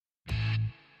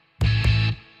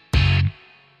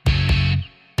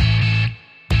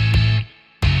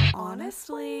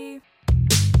Honestly.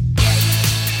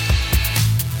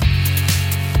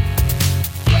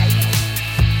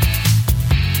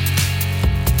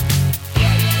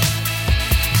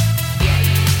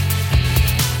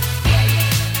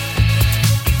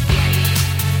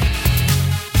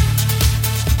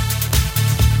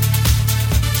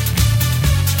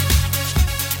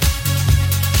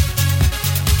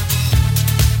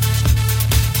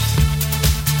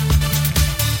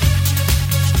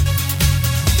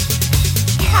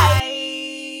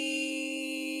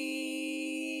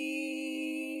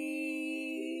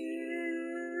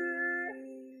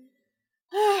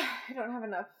 I don't have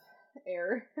enough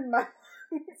air in my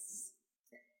lungs.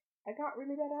 I got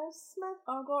really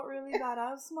bad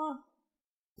asthma.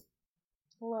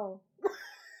 Hello.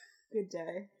 Good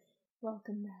day.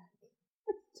 Welcome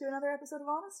back To another episode of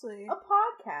Honestly. a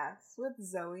podcast. With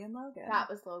Zoe and Logan. That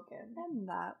was Logan. And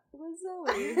that was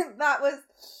Zoe. That was.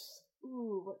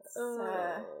 Ooh, what's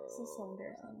Oh, so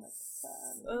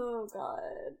embarrassing. Oh god.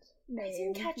 I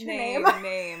didn't catch your name.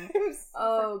 name.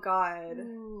 Oh god.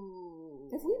 Ooh.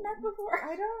 Have we met before?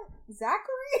 I don't.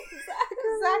 Zachary?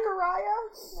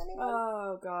 Zachariah? Anyone?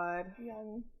 Oh god.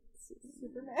 Young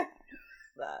Superman.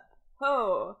 That.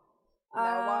 Oh.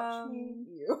 Now watch me.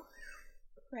 You.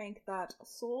 Prank that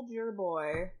soldier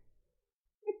boy.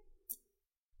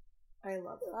 I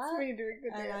love That's that. me doing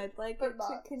good And dance, I'd like but it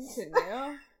not. to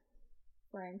continue.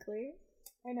 Frankly.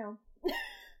 I know.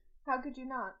 How could you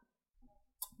not?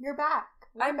 You're back.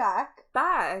 I'm back.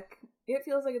 Back. It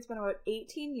feels like it's been about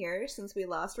 18 years since we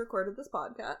last recorded this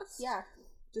podcast. Yeah.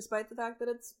 Despite the fact that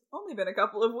it's only been a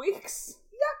couple of weeks.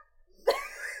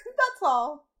 That's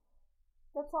all.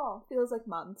 That's all. Feels like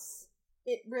months.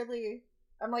 It really...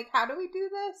 I'm like, how do we do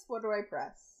this? What do I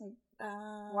press?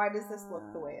 Why does this look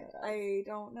the way it does? I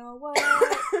don't know what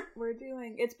we're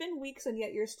doing. It's been weeks and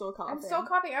yet you're still coughing. I'm still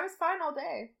coughing. I was fine all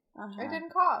day. Uh-huh. I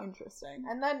didn't cough. Interesting.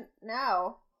 And then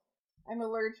now, I'm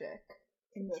allergic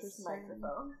to this Interesting.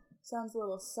 microphone. Sounds a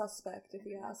little suspect if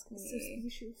you ask me.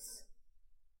 Suspicious.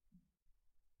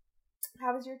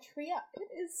 How was your trip? It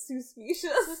is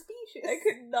suspicious. Suspicious. I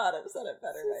could not have said it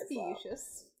better myself.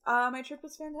 Suspicious. My trip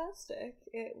was fantastic.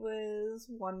 It was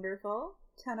wonderful.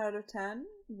 10 out of 10.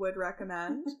 Would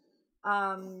recommend.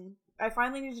 I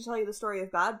finally need to tell you the story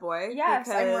of Bad Boy. Yes,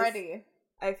 I'm because ready.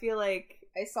 I feel like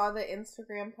I saw the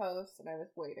Instagram post and I was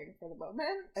waiting for the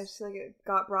moment. I just feel like it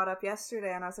got brought up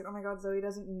yesterday and I was like, oh my god, Zoe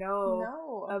doesn't know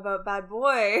No. about Bad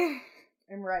Boy.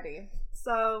 I'm ready.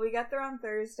 So we get there on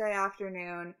Thursday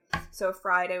afternoon. So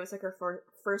Friday was like our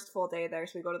first full day there.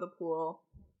 So we go to the pool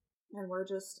and we're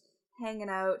just hanging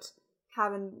out,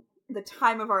 having the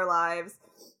time of our lives.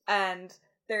 And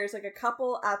there's like a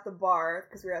couple at the bar,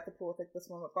 because we were at the pool with like this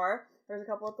one bar. There's a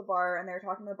couple at the bar and they were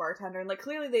talking to the bartender. And like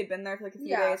clearly they'd been there for like a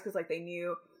few days because like they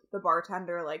knew the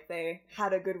bartender, like they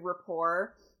had a good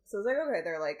rapport. So I was like, okay,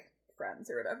 they're like friends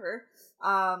or whatever.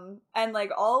 And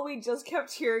like all we just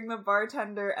kept hearing the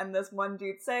bartender and this one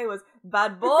dude say was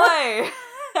Bad Boy.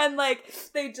 And like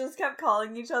they just kept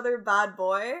calling each other Bad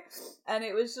Boy, and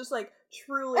it was just like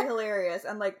truly hilarious.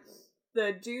 And like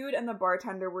the dude and the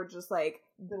bartender were just like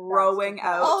throwing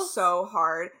out so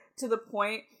hard to the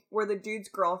point where the dude's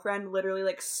girlfriend literally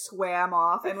like swam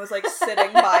off and was like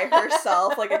sitting by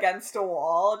herself like against a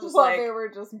wall, just While like they were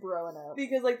just broing out.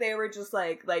 because like they were just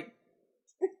like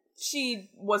she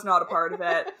was not a part of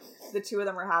it. The two of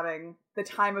them were having the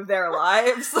time of their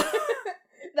lives.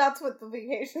 That's what the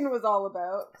vacation was all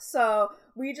about. So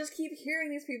we just keep hearing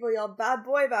these people yell Bad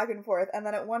Boy back and forth, and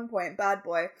then at one point Bad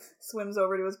Boy swims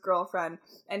over to his girlfriend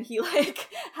and he like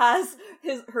has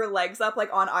her legs up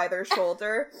like on either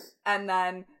shoulder, and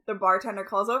then the bartender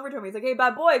calls over to him. He's like, hey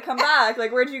Bad Boy, come back,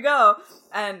 like where'd you go?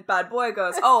 And Bad Boy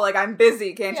goes, oh, like I'm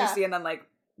busy, can't you see? And then like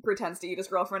pretends to eat his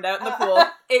girlfriend out in the pool.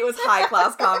 It was high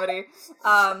class comedy.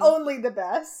 Only the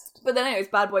best. But then anyways,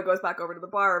 Bad Boy goes back over to the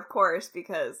bar, of course,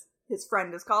 because his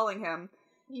friend is calling him.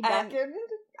 He beckoned?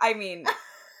 I mean,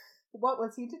 what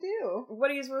was he to do? what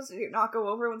are you supposed to do? Not go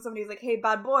over when somebody's like, hey,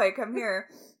 Bad Boy, come here.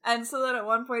 And so then at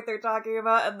one point they're talking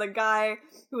about, and the guy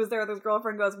who was there with his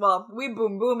girlfriend goes, well, we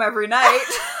boom boom every night.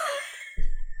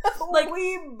 Like,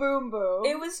 we boom boom.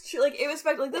 It was like, it was,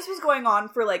 like, this was going on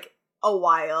for like a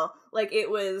while. Like, it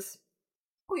was,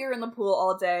 we were in the pool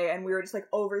all day and we were just like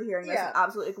overhearing this and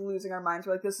absolutely like losing our minds.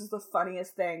 We're like, this is the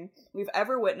funniest thing we've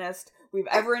ever witnessed, we've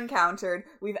ever encountered,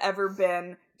 we've ever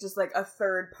been just like a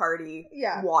third party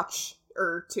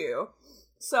watcher to.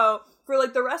 So for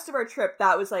like the rest of our trip,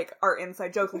 that was like our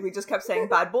inside joke. Like we just kept saying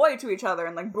Bad Boy to each other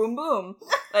and like boom boom.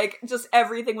 Like just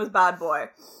everything was Bad Boy.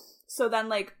 So then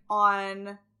like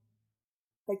on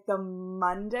like the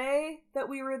Monday that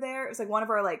we were there, it was like one of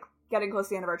our like getting close to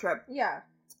the end of our trip. Yeah.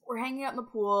 we're hanging out in the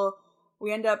pool.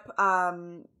 We end up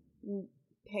hanging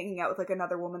out with like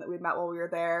another woman that we'd met while we were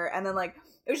there, and then like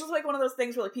it was just like one of those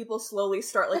things where like people slowly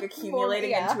start like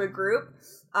accumulating into a group.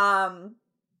 And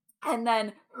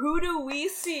then who do we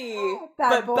see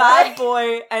Bad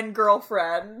boy and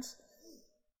girlfriend?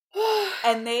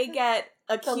 And they get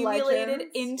accumulated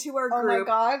into our group. Oh my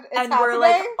god, and we're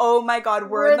like, oh my god,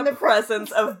 we're in the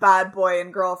presence of bad boy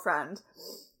and girlfriend.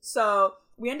 So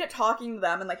we end up talking to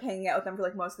them and like hanging out with them for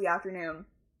like most of the afternoon.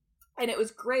 And it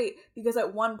was great because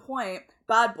at one point,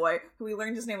 bad boy, who we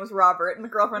learned his name was Robert and the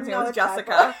girlfriend's name was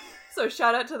Jessica. So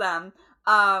shout out to them.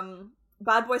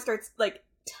 Bad boy starts like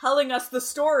telling us the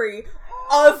story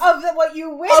of what you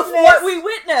witnessed. Of what we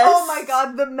witnessed. Oh my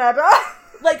god, the meta.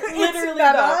 Like, literally,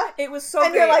 though. It was so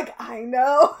and great. And you're like, I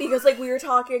know. Because, like, we were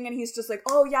talking, and he's just like,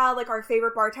 oh, yeah, like, our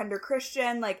favorite bartender,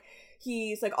 Christian, like,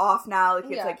 he's, like, off now. Like,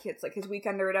 it's like, his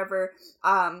weekend or whatever.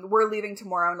 We're leaving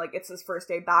tomorrow, and, like, it's his first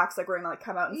day back, so, like, we're gonna, like,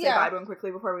 come out and say bye to him quickly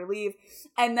before we leave.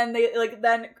 And then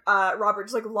Robert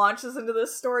just, like, launches into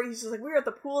this story. He's just like, we were at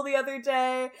the pool the other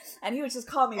day, and he was just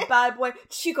calling me bad boy.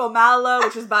 Chico Malo,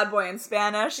 which is bad boy in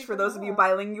Spanish, for those of you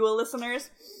bilingual listeners.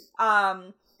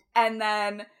 And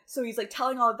then, so he's, like,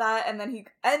 telling all of that, and then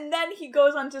he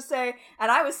goes on to say, and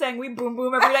I was saying we boom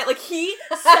boom every night. Like, he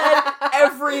said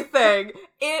everything.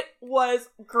 It was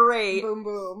great. Boom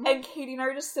boom. And Katie and I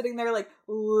are just sitting there, like,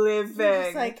 living. You're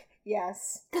just like,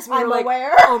 yes. Because we were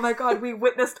aware. Like, oh my god, we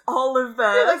witnessed all of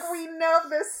this. You're like, we know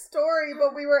this story,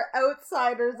 but we were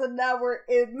outsiders, and now we're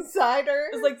insiders.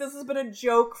 It's like, this has been a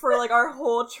joke for, like, our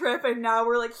whole trip, and now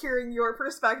we're, like, hearing your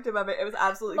perspective of it. It was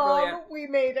absolutely brilliant. We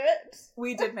made it.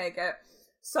 We did make it.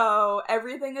 So,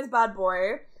 everything is bad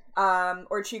boy,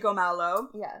 or Chico Malo.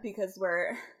 Yeah. Because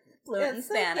we're fluent in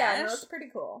Spanish. Yeah, no, it's pretty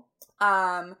cool.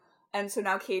 And so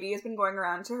now Katie has been going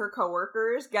around to her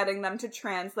coworkers, getting them to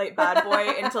translate bad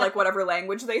boy into, like, whatever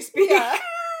language they speak. Yeah.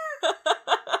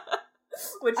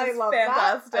 Which is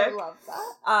fantastic. I love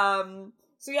that.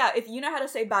 So yeah, if you know how to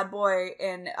say bad boy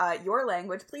in your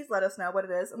language, please let us know what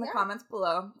it is in the comments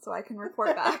below so I can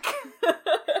report back.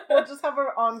 We'll just have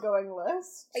our ongoing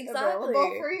list available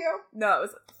for you. No, it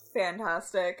was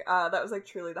fantastic. That was like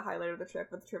truly the highlight of the trip,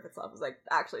 but the trip itself was like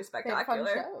actually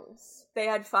spectacular. They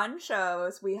had fun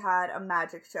shows. We had a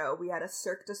magic show. We had a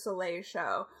Cirque du Soleil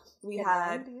show. We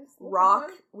had rock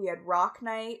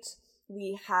night.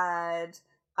 We had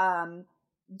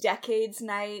decades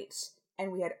night.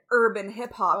 And we had urban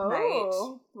hip-hop night,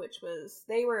 which was,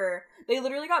 they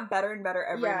literally got better and better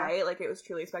every night. Like, it was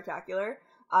truly spectacular.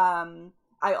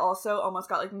 I also almost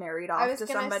got, like, married off to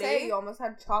somebody. I was gonna say, you almost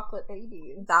had chocolate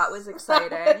babies. That was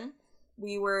exciting.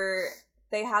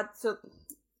 They had, so,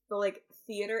 the, like,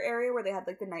 theater area where they had,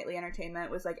 like, the nightly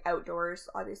entertainment was, like, outdoors,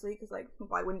 obviously, because, like,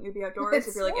 why wouldn't you be outdoors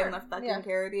if you're, like, in the fucking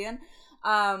Caribbean?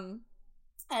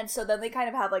 And so then they kind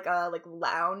of had, like, a, like,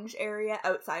 lounge area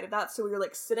outside of that. So we were,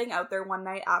 like, sitting out there one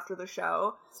night after the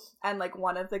show. And, like,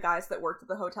 one of the guys that worked at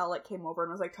the hotel, like, came over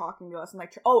and was, like, talking to us. And,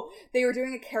 like, they were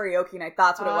doing a karaoke night.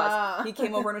 That's what it was. He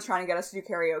came over and was trying to get us to do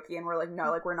karaoke. And we're like,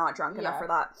 no, like, we're not drunk enough for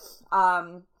that.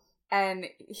 And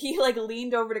he, like,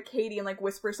 leaned over to Katie and, like,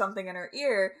 whispered something in her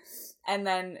ear. And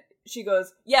then she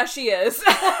goes, yeah, she is.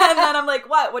 And then I'm like,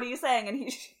 what? What are you saying? And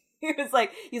he's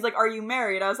like, are you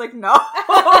married? I was like, no.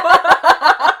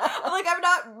 I'm like, I'm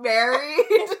not married.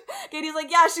 Katie's like,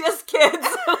 yeah, she has kids. And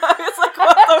I was like,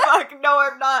 what the fuck? No,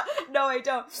 I'm not. No, I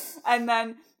don't. And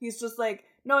then he's just like,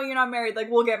 no, you're not married. Like,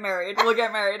 we'll get married.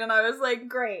 And I was like,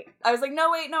 great. I was like, no,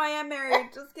 wait, no, I am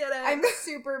married. Just kidding. I'm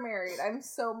super married. I'm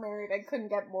so married. I couldn't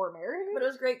get more married. But it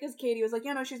was great because Katie was like,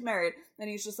 yeah, no, she's married. And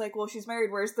he's just like, well, she's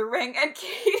married. Where's the ring? And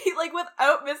Katie, like,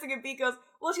 without missing a beat, goes,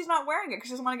 well, she's not wearing it because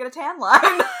she doesn't want to get a tan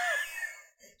line.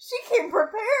 She came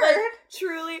prepared. Like,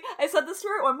 truly, I said this to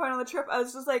her at one point on the trip. I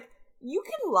was just like, you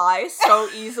can lie so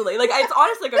easily. Like, it's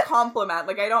honestly like a compliment.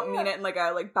 Like, I don't mean it in like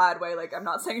a like bad way. Like, I'm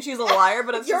not saying she's a liar,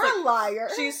 but it's You're just like, a liar.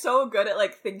 She's so good at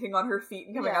like thinking on her feet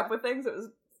and coming up with things. It was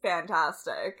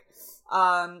fantastic.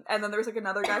 And then there was like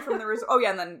another guy from the resort. Oh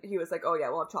yeah, and then he was like, oh yeah,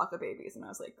 we'll have chocolate babies, and I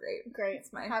was like, great.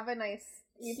 It's my have a nice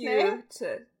evening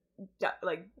to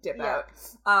dip out.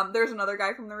 There's another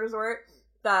guy from the resort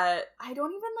that I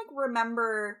don't even, like,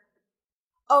 remember.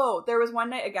 Oh, there was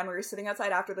one night, again, we were sitting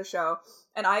outside after the show,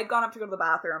 and I had gone up to go to the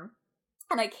bathroom,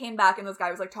 and I came back, and this guy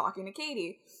was, like, talking to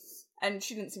Katie, and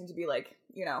she didn't seem to be, like,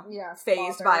 you know,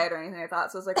 phased by it or anything like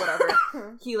that, so I was like,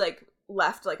 whatever. He, like,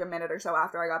 left, like, a minute or so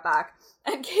after I got back,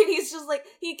 and Katie's just, like,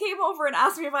 he came over and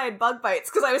asked me if I had bug bites,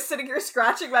 because I was sitting here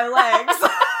scratching my legs.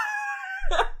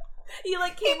 He,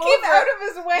 like, came out of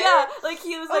his way. Yeah, like,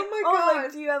 he was like,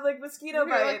 like, do you have, like, mosquito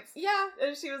bites? Like, yeah.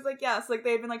 And she was like, yes. Like,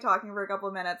 they had been, like, talking for a couple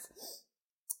of minutes.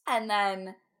 And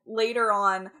then later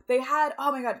on, they had,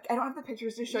 oh my god, I don't have the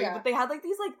pictures to show you, but they had, like,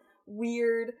 these, like,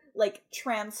 weird, like,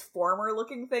 Transformer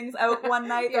looking things out one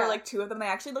night. There were, like, 2 of them. They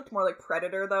actually looked more like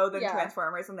Predator, though, than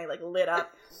Transformers, and they, like, lit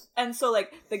up. And so,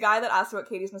 like, the guy that asked about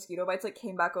Katie's mosquito bites, like,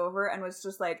 came back over and was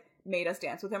just, like, made us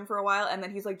dance with him for a while, and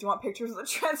then he's like, do you want pictures of the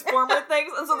Transformer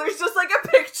things? And so there's just, like, a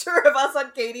picture of us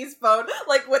on Katie's phone,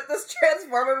 like, with this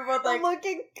Transformer, both, like,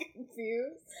 looking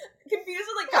confused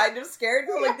and, like, kind of scared,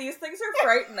 because, like, these things are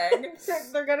frightening.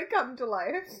 They're gonna come to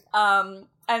life.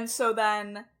 And so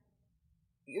then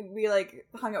we, like,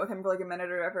 hung out with him for, like, a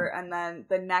minute or whatever, and then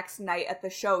the next night at the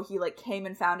show, he, like, came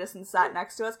and found us and sat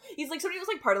next to us. He's, like, somebody was,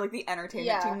 like, part of, like, the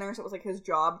entertainment team there, so it was, like, his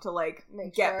job to, like,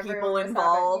 get people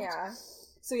involved.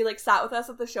 So he, like, sat with us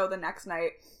at the show the next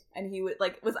night, and he would,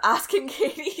 like, was asking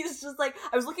Katie, he's just like,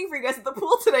 I was looking for you guys at the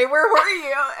pool today, where were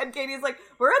you? And Katie's like,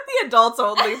 we're at the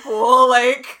adults-only pool,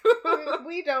 like...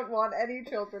 we don't want any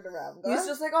children around us. He's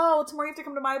just like, oh, well, tomorrow you have to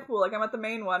come to my pool, like, I'm at the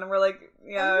main one, and we're like,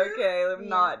 yeah, okay, I'm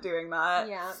not doing that.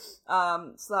 Yeah.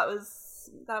 So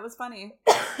that was funny.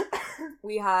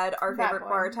 We had our favorite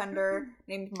bartender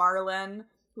named Marlon,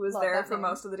 who was there for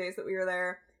most of the days that we were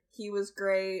there. He was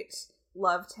great.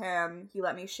 Loved him. He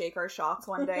let me shake our shots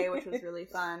one day, which was really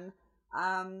fun.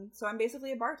 So I'm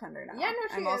basically a bartender now. Yeah,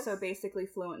 no, I'm also basically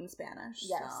fluent in Spanish.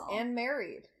 Yes, so. And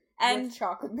married. And with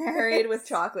chocolate married with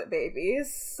chocolate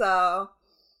babies. So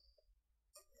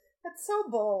that's so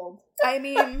bold. I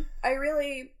mean,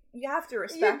 you have to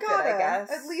respect it, I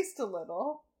guess. At least a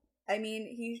little. I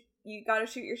mean, you gotta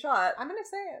shoot your shot. I'm gonna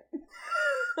say it.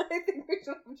 I think we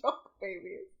should have chocolate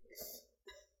babies.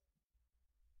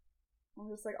 I'm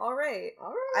just like, all right.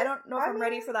 I don't know if I'm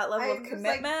ready for that level of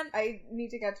commitment. Like, I need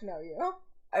to get to know you.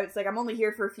 I was like, I'm only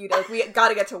here for a few days. We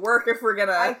gotta get to work if we're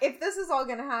gonna... if this is all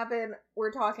gonna happen,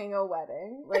 we're talking a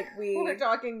wedding. Like, we're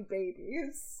talking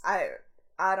babies.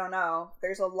 I don't know.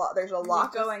 There's a lot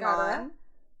going on.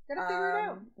 Gotta figure it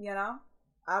out. You know?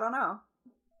 I don't know.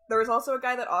 There was also a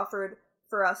guy that offered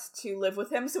for us to live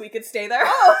with him so we could stay there.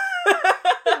 Oh!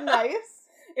 Nice.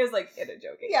 It was, like, in a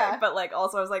joking way. But, like,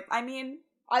 also I was like, I mean...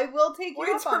 I will take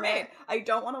you up on it. I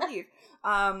don't want to leave.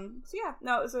 So yeah,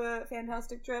 no, it was a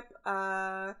fantastic trip.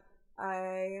 I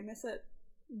miss it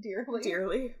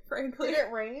dearly, frankly. Did it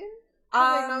rain?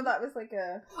 I know that was like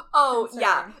a concern.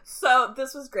 Yeah. So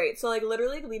this was great. So like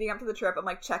literally leading up to the trip, I'm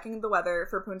like checking the weather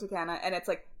for Punta Cana, and it's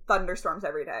like thunderstorms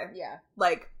every day. Yeah.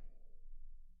 Like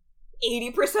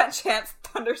 80% chance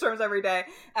thunderstorms every day,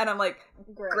 and I'm like,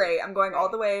 great. I'm going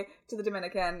all the way to the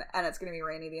Dominican, and it's gonna be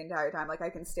rainy the entire time. Like I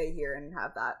can stay here and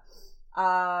have that.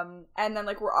 And then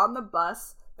like we're on the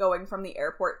bus going from the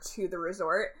airport to the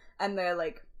resort, and they're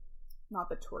like, not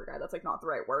the tour guide, that's like not the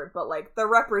right word, but like the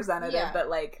representative that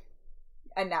like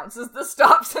announces the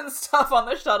stops and stuff on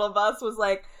the shuttle bus was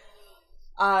like,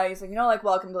 he's like, you know, like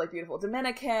welcome to like beautiful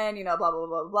Dominican, you know, blah blah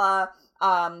blah blah.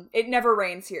 It never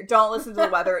rains here. Don't listen to the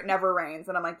weather. It never rains.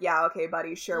 And I'm like, yeah, okay,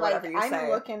 buddy, sure, like, whatever you say. I'm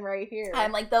looking right here.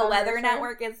 I'm like, the Weather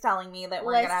Network is telling me that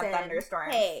we're gonna have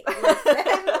thunderstorms. Hey,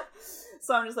 listen.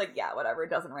 So I'm just like, yeah, whatever. It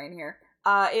doesn't rain here.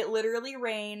 It literally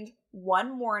rained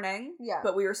one morning. Yeah.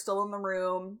 But we were still in the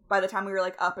room. By the time we were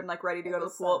like up and like ready to go to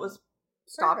the pool, it was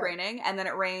stopped raining. And then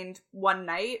it rained one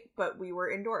night, but we were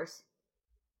indoors.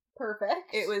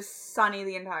 Perfect. It was sunny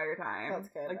the entire time. That's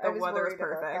good. Like the weather was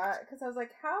perfect. Because I was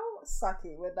like, how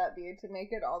sucky would that be to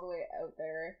make it all the way out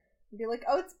there and be like,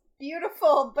 oh, it's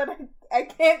beautiful, but I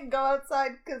can't go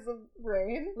outside because of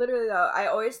rain. Literally though, I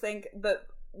always think that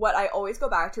what I always go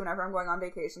back to whenever I'm going on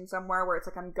vacation somewhere where it's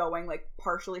like I'm going like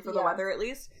partially for the weather at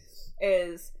least,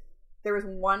 is there was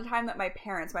one time that my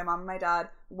parents, my mom and my dad,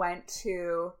 went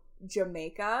to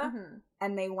Jamaica,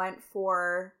 and they went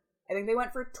for, I think they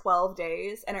went for 12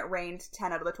 days, and it rained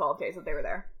 10 out of the 12 days that they were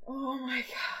there. Oh my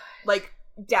god. Like,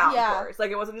 downpours.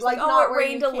 Like, it wasn't just like oh, it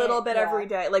rained a little bit every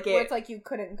day. Like, where it's like you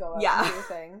couldn't go out and do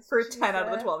things. For 10 out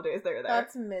of the 12 days they were there.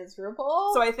 That's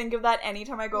miserable. So I think of that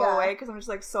anytime I go away, because I'm just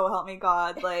like, so help me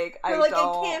God. Like, I like,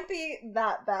 don't... it can't be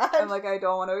that bad. I'm like, I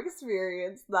don't want to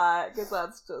experience that, because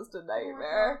that's just a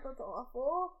nightmare. Oh my god, that's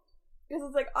awful. Because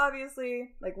it's like,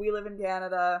 obviously, like, we live in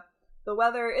Canada. The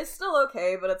weather is still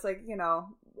okay, but it's like, you know,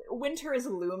 winter is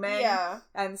looming. Yeah.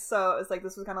 And so it's like,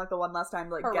 this was kind of like the one last time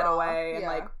to like get away and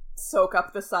like soak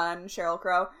up the sun, Sheryl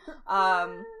Crow.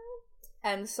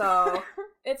 And so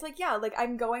it's like, yeah, like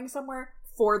I'm going somewhere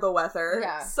for the weather.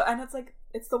 Yeah. So, and it's like,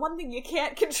 it's the one thing you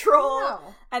can't control. No.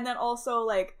 And then also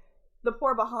like the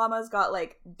poor Bahamas got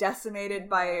like decimated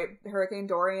by Hurricane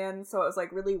Dorian. So it was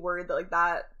like really worried that like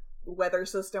that weather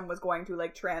system was going to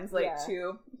like translate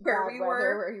to where we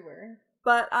were.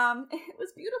 But it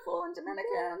was beautiful in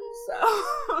Dominican.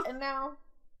 So and now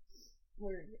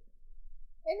we're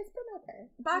And it's been okay.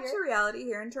 Back Here. to reality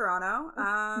here in Toronto.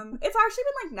 It's actually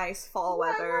been like nice fall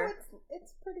Yeah, weather. no,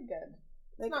 it's pretty good.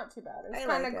 It's Like, not too bad. It was I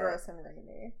kind like of it. gross and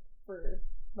rainy for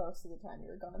most of the time you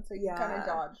were gone, so you Yeah. kind of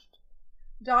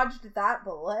dodged that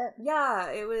bullet. Yeah,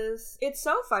 it's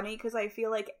so funny because I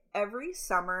feel like every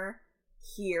summer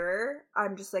here,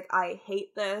 I'm just like, I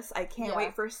hate this. I can't Yeah.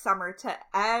 wait for summer to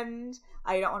end.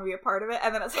 I don't want to be a part of it.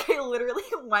 And then it's like, I literally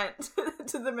went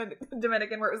to the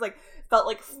Dominican where it was like, felt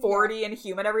like 40 and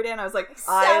humid every day. And I was like,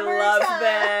 I love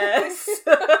this.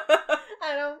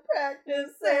 I don't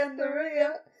practice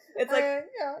Santeria. It's like, I ain't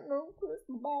got no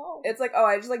crystal ball. it's like, oh,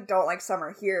 I just like don't like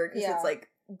summer here because Yeah. it's like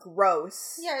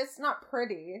gross. Yeah, it's not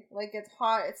pretty. Like, it's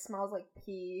hot. It smells like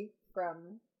pee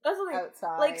from That's the thing.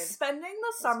 outside. Like, spending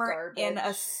the summer in a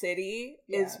garbage. city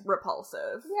Yeah. is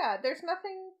repulsive. Yeah, there's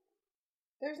nothing.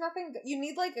 You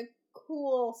need like a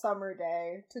cool summer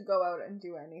day to go out and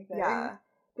do anything. Yeah.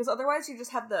 Because otherwise you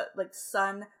just have the, like,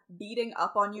 sun beating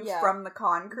up on you Yeah. from the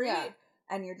concrete. Yeah.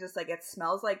 And you're just like, it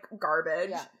smells like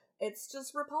garbage. Yeah. It's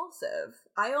just repulsive.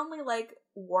 I only like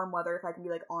warm weather if I can be,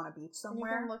 like, on a beach And you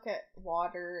somewhere. can look at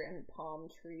water and palm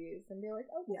trees and be like,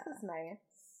 oh, this Yeah. is nice.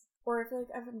 Or I feel like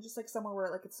I'm just, like, somewhere where,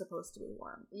 like, it's supposed to be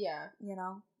warm. Yeah. You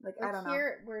know? Like, Like I don't know.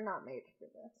 here, we're not made for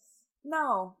this.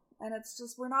 No. And it's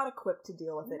just, we're not equipped to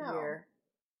deal with it No. here.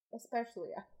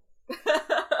 Especially,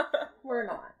 we're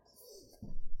not.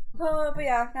 But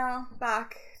yeah, now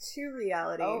back to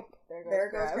reality. Oh,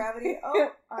 There goes gravity.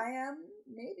 Oh, I am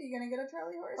maybe gonna get a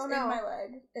Charlie horse Oh, in no. my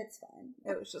leg. It's fine.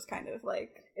 It was just kind of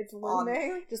like It's on-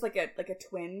 looming. just like a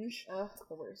twinge. Ugh,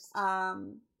 the worst. But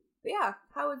yeah,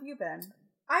 how have you been?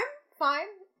 I'm fine.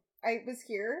 I was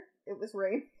here. It was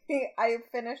raining. I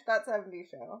finished that 70s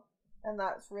show. And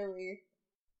that's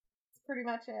pretty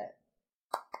much it.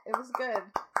 It was good.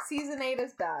 Season 8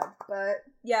 is bad, but,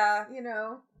 Yeah, you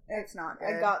know, it's not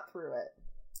good. I got through it.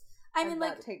 I And mean,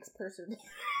 that like, takes perseverance.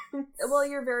 well,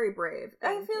 you're very brave.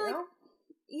 I Thank feel you. like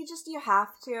you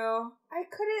have to. I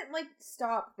couldn't, like,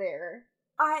 stop there.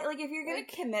 If you're gonna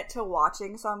commit to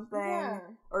watching something Yeah.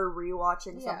 or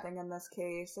rewatching Yeah. something in this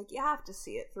case, like, you have to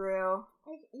see it through.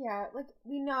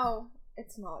 We know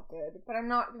it's not good, but I'm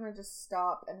not gonna just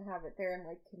stop and have it there and,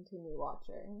 like, continue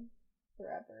watching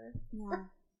forever. Yeah.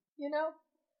 You know?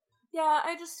 Yeah,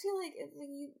 I just feel like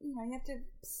you have to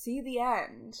see the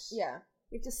end. Yeah.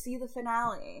 You have to see the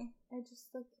finale. I just,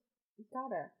 like, it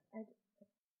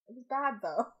was bad,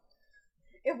 though.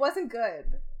 It wasn't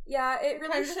good. Yeah, it It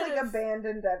really kind of just, should like, have.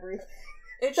 abandoned everything.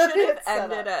 It should have it's set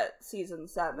ended up. at season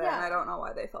 7. Yeah. I don't know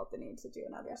why they felt the need to do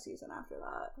another Yeah. season after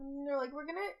that. And they're like, we're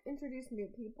gonna introduce new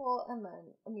people and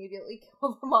then immediately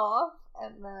kill them off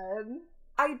and then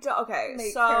Okay,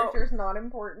 make so characters not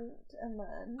important and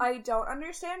then I don't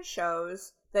understand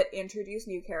shows that introduce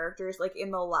new characters like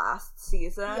in the last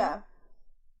season. yeah.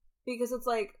 Because it's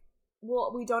like,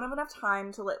 well, we don't have enough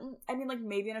time to I mean, like,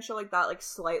 maybe in a show like that, like,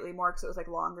 slightly more because it was, like,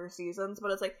 longer seasons, but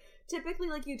it's like, typically,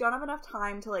 like, you don't have enough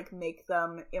time to, like, make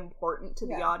them important to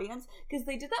the Yeah. audience, because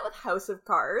they did that with House of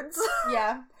Cards.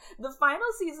 Yeah. The final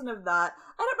season of that,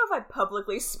 I don't know if I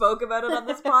publicly spoke about it on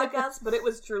this podcast, but it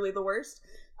was truly the worst.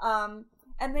 And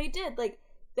they did, like,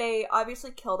 they obviously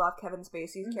killed off Kevin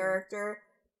Spacey's Mhm. character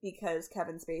because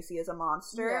Kevin Spacey is a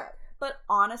monster. Yeah. But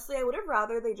honestly, I would have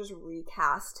rather they just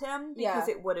recast him because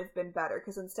Yeah. it would have been better.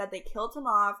 Because instead they killed him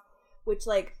off, which,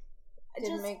 like, Didn't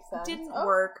just make sense. didn't Oh,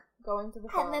 work. Going to the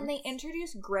phone. And then they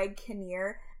introduced Greg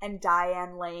Kinnear and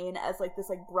Diane Lane as, like, this,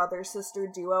 like, brother-sister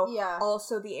duo. Yeah.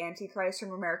 Also the Antichrist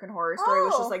from American Horror Story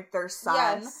was Oh. just, like, their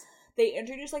son. Yes. They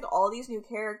introduced, like, all these new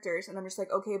characters, and I'm just like,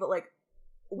 okay, but, like,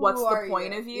 what's Who the are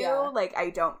point you? of you? Yeah. Like,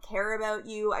 I don't care about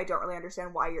you. I don't really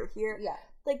understand why you're here. Yeah.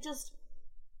 Like,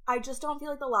 I just don't feel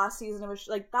like the last season of a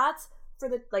like, that's for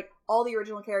the, like, all the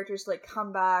original characters to, like,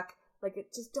 come back. Like,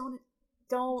 it just don't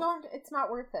It's not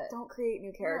worth it. don't create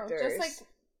new characters.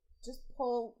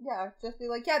 No, just be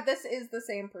like, yeah, this is the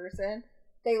same person.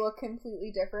 They look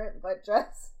completely different, but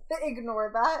just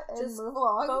ignore that and Just move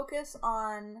along. focus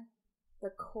on the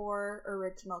core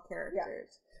original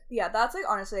characters. Yeah, that's, like,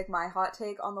 honestly, like, my hot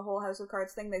take on the whole House of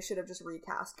Cards thing. They should have just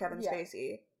recast Kevin Yeah.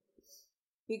 Spacey.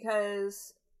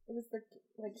 Because It was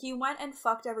like he went and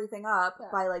fucked everything up Yeah.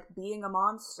 by, like, being a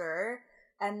monster,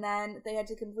 and then they had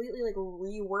to completely, like,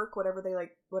 rework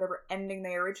whatever ending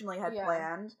they originally had Yeah.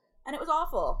 planned, and it was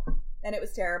awful, and it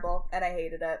was terrible, and I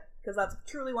hated it, because that's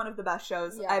truly one of the best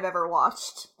shows Yeah. I've ever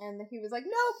watched. and he was like,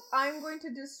 nope, I'm going to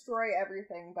destroy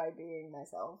everything by being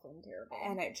myself and terrible.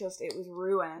 And it was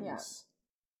ruined. Yeah.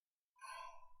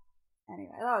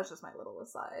 Anyway, that was just my little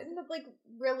aside. But, like,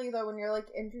 really, though, when you're, like,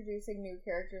 introducing new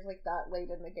characters like that late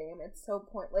in the game, it's so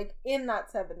like, in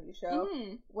that 70s show,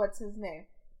 Mhm. what's his name?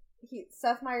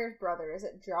 Seth Meyers' brother. Is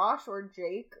it Josh or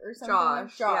Jake or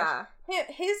something? Josh. Yeah.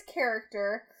 His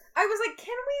character. I was like,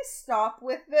 can we stop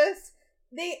with this?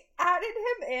 They added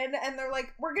him in, and they're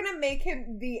like, we're gonna make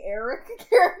him the Eric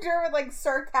character with, like,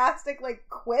 sarcastic, like,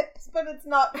 quips, but it's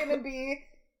not gonna be...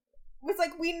 It's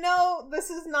like, we know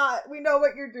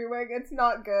what you're doing, it's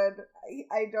not good.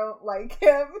 I don't like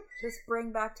him. Just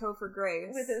bring back Topher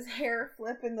Grace. With his hair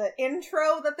flip in the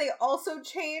intro that they also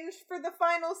changed for the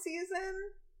final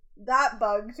season. That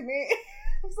bugged me.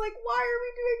 I was like, why are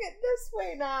we doing it this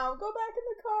way now? Go back in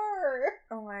the car.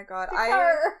 Oh my god. The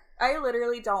car. I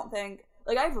literally don't think...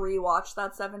 Like, I've rewatched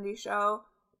that 70s show,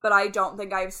 but I don't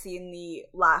think I've seen the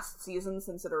last season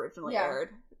since it originally aired.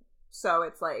 So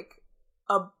it's like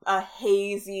a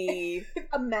hazy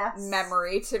a mess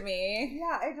memory to me.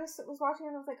 Yeah, I just was watching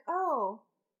and I was like, oh,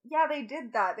 yeah, they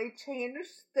did that. They changed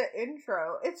the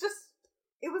intro. It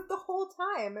was the whole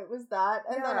time. It was that.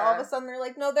 And then all of a sudden they're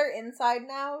like, no, they're inside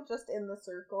now, just in the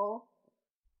circle.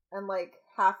 And, like,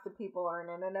 half the people aren't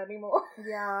in it anymore.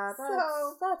 Yeah,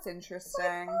 that's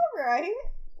interesting. Alright,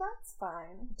 that's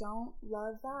fine. Don't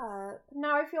love that.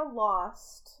 Now I feel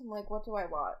lost. I'm like, what do I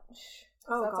watch?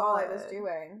 That's all I was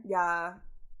doing. Yeah.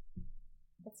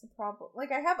 That's the problem.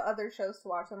 Like, I have other shows to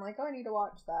watch. I'm like, oh, I need to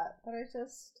watch that. But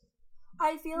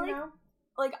I feel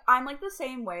like, I'm, like, the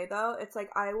same way, though. It's like,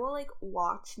 I will, like,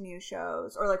 watch new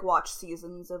shows, or, like, watch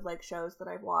seasons of, like, shows that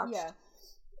I've watched. Yeah.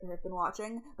 I've been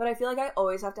watching, but I feel like I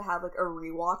always have to have, like, a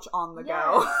rewatch on the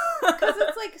go. Because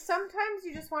it's like, sometimes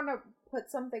you just want to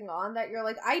put something on that you're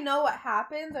like, I know what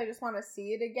happens, I just want to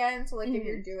see it again, so, like, if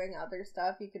you're doing other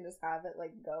stuff, you can just have it,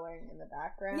 like, going in the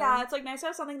background. Yeah, it's, like, nice to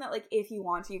have something that, like, if you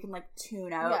want to, you can, like,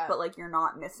 tune out, but, like, you're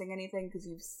not missing anything because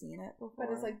you've seen it before.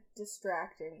 But it's, like,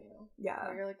 distracting you. Yeah.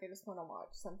 Where you're like, I just want to watch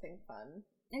something fun.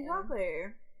 Exactly.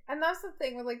 And that's the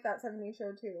thing with, like, that 70s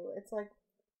show, too. It's, like,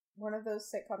 one of those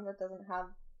sitcoms that doesn't have,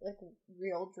 like,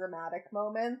 real dramatic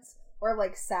moments or,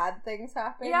 like, sad things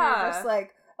happen. Yeah. You're just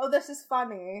like, oh, this is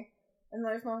funny. And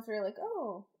there's moments where you're like,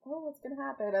 oh, what's gonna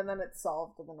happen? And then it's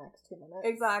solved in the next 2 minutes.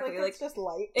 Exactly. Like, it's just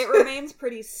light. It remains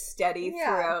pretty steady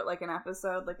throughout, like, an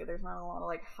episode. Like, there's not a lot of,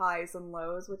 like, highs and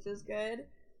lows, which is good.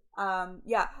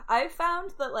 Yeah, I've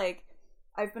found that, like,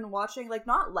 I've been watching, like,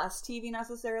 not less TV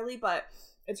necessarily, but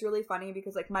it's really funny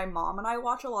because, like, my mom and I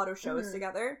watch a lot of shows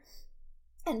together.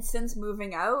 And since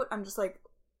moving out, I'm just like,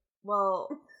 well,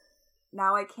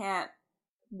 now I can't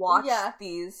watch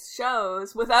these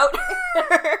shows without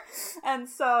her. And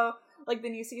so, like, the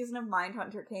new season of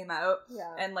Mindhunter came out.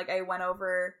 Yeah. And, like, I went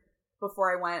over,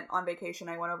 before I went on vacation,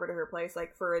 I went over to her place,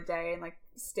 like, for a day and, like,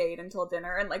 stayed until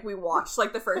dinner. And, like, we watched,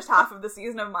 like, the first half of the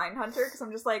season of Mindhunter because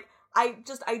I'm just like, I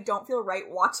don't feel right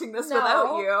watching this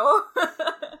without you.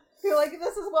 You're like,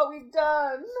 this is what we've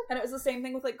done. And it was the same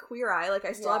thing with, like, Queer Eye. Like,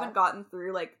 I still haven't gotten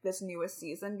through, like, this newest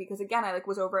season because, again, I, like,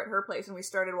 was over at her place and we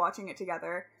started watching it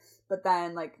together. But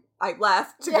then, like, I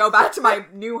left to go back to my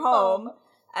new home.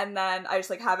 And then I just,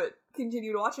 like, haven't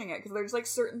continued watching it because there's, like,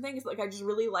 certain things, like, I just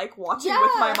really like watching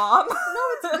with my mom. No,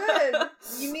 it's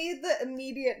good. You need the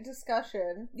immediate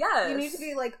discussion. Yes. You need to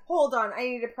be like, hold on, I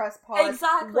need to press pause.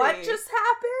 Exactly. What just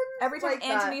happened? Every time like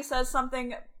Anthony says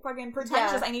something fucking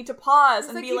pretentious, I need to pause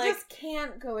and be like... You just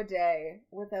can't go a day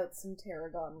without some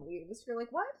tarragon leaves. You're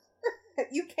like, what?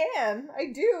 You can. I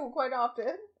do, quite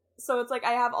often. So it's like,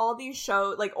 I have all these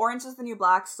shows, like, Orange is the New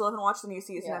Black, still haven't watched the new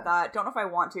season of that. Don't know if I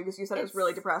want to, because you said it was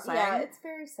really depressing. Yeah, it's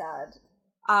very sad.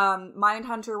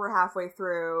 Mindhunter, we're halfway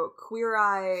through. Queer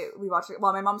Eye, we watched it,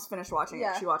 well, my mom's finished watching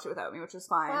it, she watched it without me, which is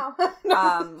fine.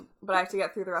 Wow. But I have to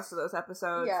get through the rest of those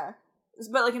episodes. Yeah.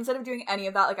 But, like, instead of doing any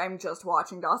of that, like, I'm just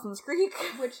watching Dawson's Creek.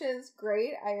 Which is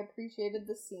great. I appreciated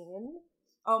the scene.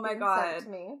 Oh my god. To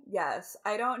me. Yes.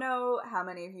 I don't know how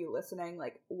many of you listening,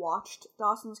 like, watched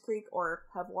Dawson's Creek or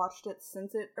have watched it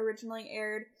since it originally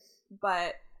aired,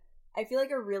 but I feel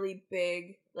like a really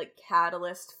big, like,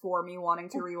 catalyst for me wanting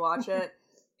to rewatch it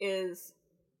is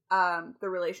the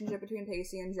relationship between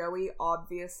Pacey and Joey,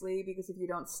 obviously, because if you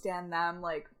don't stand them,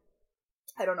 like,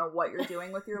 I don't know what you're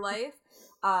doing with your life.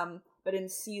 But in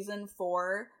season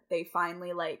 4, they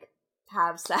finally, like,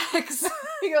 have sex.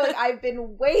 You're like, I've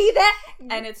been waiting!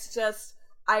 And it's just,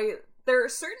 there are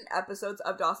certain episodes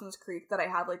of Dawson's Creek that I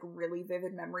have, like, really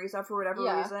vivid memories of for whatever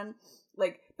reason.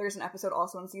 Like, there's an episode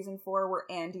also in season 4 where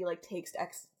Andy, like, takes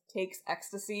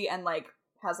ecstasy and, like,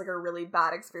 has, like, a really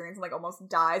bad experience and, like, almost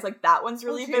dies. Like, that one's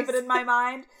really vivid in my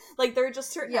mind. Like, there are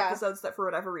just certain episodes that, for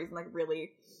whatever reason, like,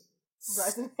 really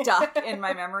stuck in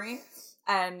my memory.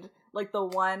 And, like, the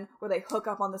one where they hook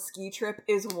up on the ski trip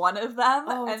is one of them.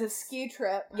 Oh, and it's a ski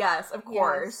trip. Yes, of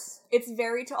course. Yes. It's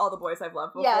very To All the Boys I've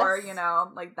Loved Before, you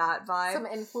know, like that vibe. Some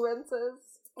influences.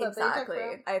 that they took Exactly.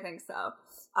 from? I think so.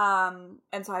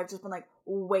 And so I've just been like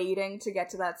waiting to get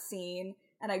to that scene,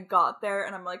 and I got there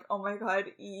and I'm like, oh my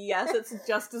god, yes, it's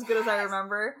just as good as I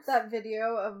remember. That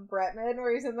video of Bretman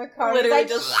where he's in the car, Literally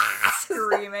he's like, just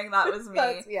screaming. That was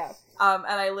me. Yeah. And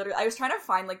I was trying to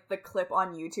find like the clip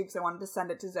on YouTube because I wanted to send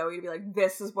it to Zoe to be like,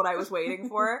 this is what I was waiting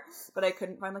for, but I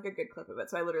couldn't find like a good clip of it,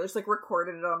 so I literally just like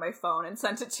recorded it on my phone and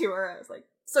sent it to her. I was like,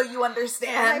 so you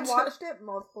understand. And I watched it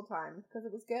multiple times because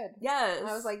it was good. Yes. And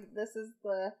I was like, this is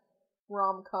the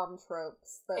rom-com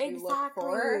tropes that we look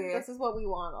for. This is what we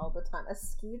want all the time. A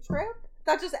ski trip?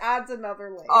 That just adds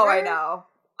another layer. Oh, I know.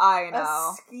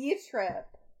 A ski trip.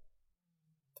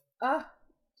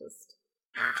 Just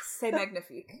c'est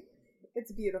magnifique.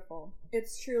 It's beautiful.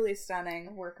 It's truly A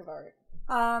stunning. work of art.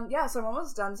 Yeah, so I'm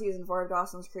almost done season 4 of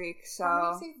Dawson's Creek, so...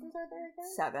 How many seasons are there again?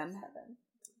 7.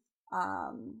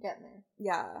 7. Getting there.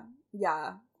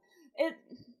 Yeah.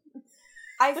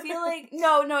 I feel like...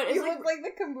 No, it's you like... look like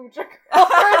the kombucha girl.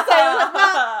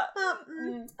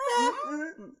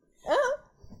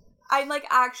 I'm like,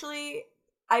 actually...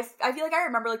 I feel like I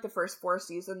remember like the first 4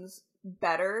 seasons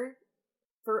better,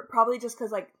 for probably just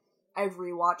because like I've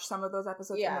rewatched some of those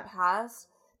episodes in the past.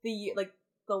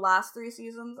 The last 3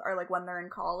 seasons are like when they're in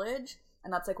college,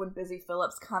 and that's like when Busy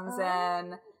Phillips comes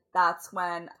in. That's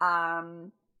when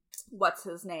what's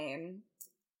his name?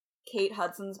 Kate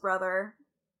Hudson's brother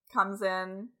comes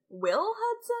in. Will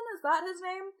Hudson, is that his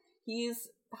name? He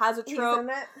has a trope.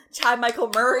 Chad Michael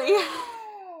Murray.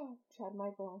 Chad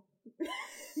Michael.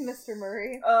 Mr.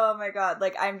 Murray. Oh my god.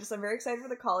 Like, I'm very excited for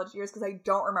the college years because I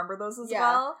don't remember those as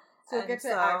well. So you'll get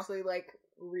to actually, like,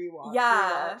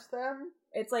 rewatch them.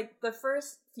 It's like the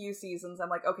first few seasons, I'm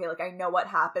like, okay, like, I know what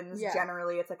happens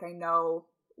generally. It's like, I know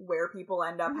where people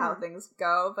end up, how things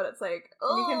go, but it's like,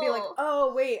 oh. You can be like,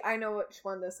 oh, wait, I know which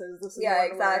one this is. This is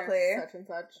exactly. Such and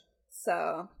such.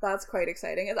 So, that's quite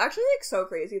exciting. It's actually, like, so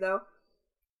crazy, though.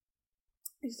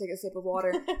 Just take a sip of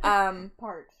water.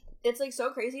 Parched. It's, like, so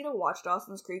crazy to watch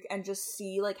Dawson's Creek and just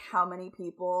see, like, how many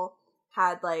people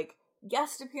had, like,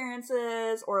 guest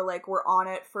appearances or, like, were on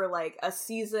it for, like, a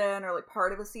season or, like,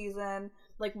 part of a season.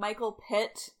 Like, Michael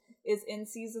Pitt is in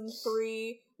season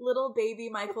 3. Little baby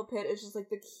Michael Pitt is just,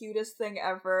 like, the cutest thing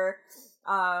ever.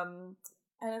 And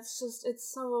it's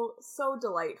so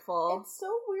delightful. It's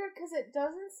so weird because it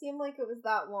doesn't seem like it was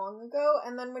that long ago.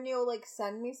 And then when you'll, like,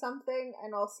 send me something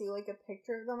and I'll see, like, a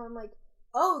picture of them, I'm like,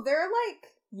 oh, they're,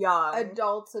 like... young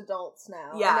adults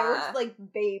now. Yeah, and they were just, like,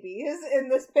 babies in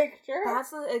this picture.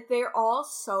 They're all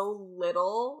so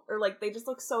little, or like they just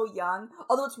look so young.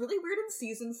 Although it's really weird in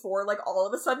season 4, like all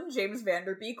of a sudden James Van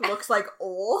Der Beek looks like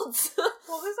old.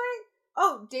 What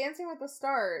was Dancing with the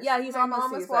Stars? Yeah, he's on the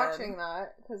season. My mom was watching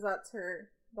that because that's her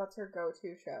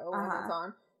go-to show when it's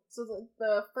on. So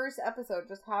the first episode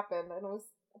just happened, and I was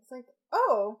like,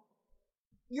 oh,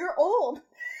 you're old.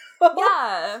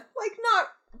 Yeah, like not.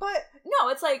 But no,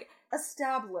 it's like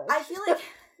established. I feel like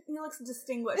he looks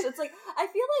distinguished. It's like I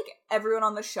feel like everyone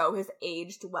on the show has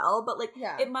aged well, but like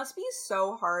it must be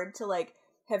so hard to like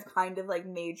have kind of like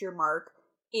made your mark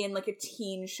in like a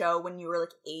teen show when you were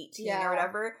like 18 or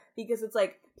whatever, because it's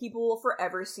like people will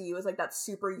forever see you as like that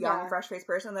super young fresh-faced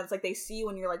person, and then it's like they see you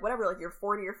when you're like whatever, like you're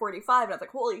 40 or 45, and it's like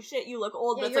holy shit, you look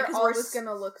old. Yeah, but it's you're like always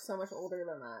gonna look so much older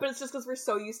than that. But it's just because we're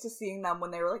so used to seeing them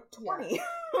when they were like 20.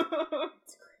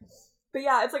 But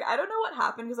yeah, it's like, I don't know what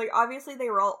happened, because, like, obviously they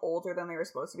were all older than they were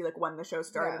supposed to be, like, when the show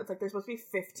started. It's like, they're supposed to be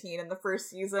 15 in the first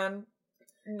season.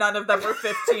 None of them were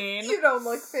 15. You don't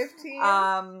look 15.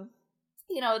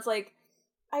 You know, it's like,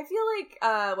 I feel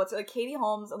like, Katie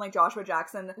Holmes and, like, Joshua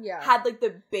Jackson had, like,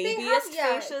 the babiest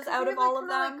faces out of all of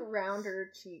them. Like,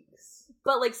 rounder cheeks.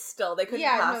 But, like, still, they couldn't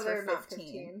pass for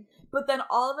 15. But then,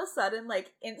 all of a sudden,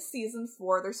 like, in season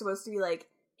 4, they're supposed to be, like,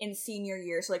 in senior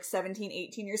year, so like 17,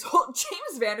 18 years old,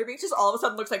 James Van Der Beek just all of a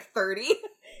sudden looks like 30.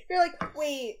 You're like,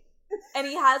 wait. And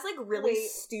he has like really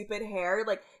stupid hair.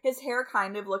 Like his hair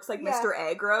kind of looks like Mr.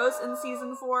 Aggros in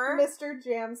season 4. Mr.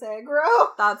 Jams Aggro.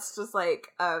 That's just like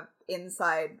a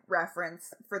inside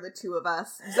reference for the two of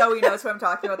us. Zoe knows who I'm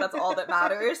talking about. That's all that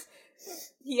matters.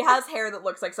 He has hair that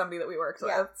looks like somebody that we worked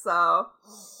with, so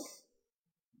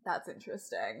that's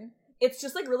interesting. It's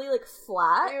just like really like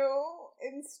flat. Ew.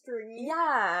 And stringy.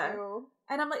 Yeah. Ew.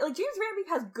 And I'm like James Van Der Beek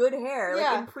has good hair.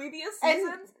 Like in previous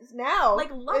seasons. And now. Like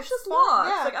luscious locks.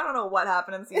 Yeah. Like I don't know what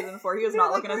happened in season 4. He was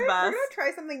not looking his best. We're gonna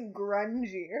try something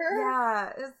grungier.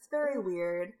 Yeah, it's very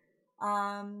weird.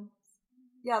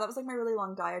 Yeah, that was like my really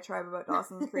long diatribe about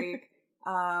Dawson's Creek.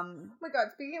 Oh my god,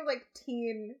 speaking of like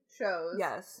teen shows.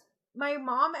 Yes. my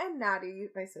mom and Natty,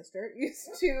 my sister, used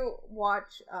to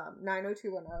watch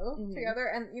 90210 together,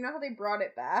 and you know how they brought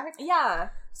it back? Yeah.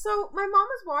 So my mom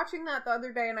was watching that the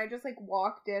other day, and I just like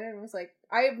walked in and was like,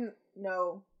 I have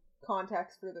no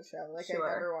context for the show. Like, Sure.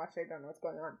 I've never watched it, I don't know what's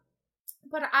going on.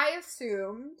 But I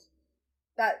assumed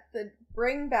that the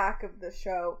bring back of the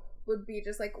show would be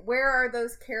just like, where are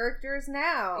those characters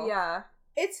now? Yeah.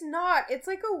 It's not. It's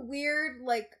like a weird,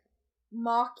 like,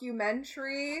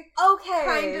 mockumentary Okay.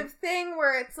 kind of thing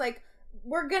where it's like,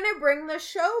 we're gonna bring the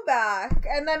show back,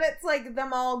 and then it's like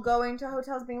them all going to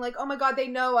hotels being like, oh my god, they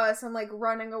know us, and like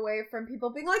running away from people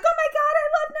being like, oh my god, I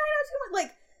love 90210,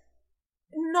 like,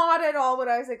 not at all what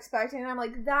I was expecting. And I'm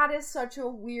like, that is such a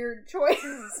weird choice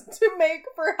to make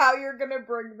for how you're gonna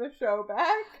bring the show back.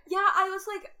 Yeah, I was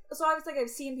like, I've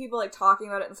seen people like talking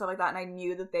about it and stuff like that, and I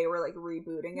knew that they were like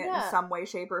rebooting it in some way,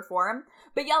 shape, or form.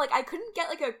 But yeah, like I couldn't get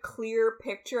like a clear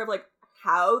picture of like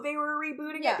how they were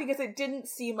rebooting it, because it didn't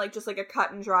seem like just like a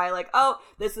cut and dry, like, oh,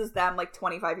 this is them like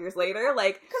 25 years later.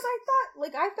 Like, because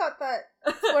I thought that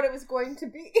that's what it was going to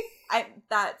be.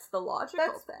 That's the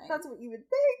logical thing. That's what you would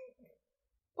think.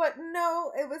 But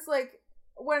no, it was like,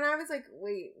 when I was like,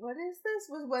 wait, what is this?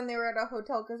 Was when they were at a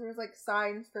hotel, because there was like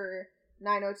signs for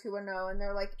 90210, and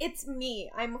they're like, it's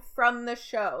me, I'm from the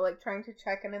show, like trying to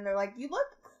check in, and they're like, you look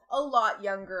a lot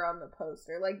younger on the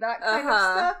poster, like that kind of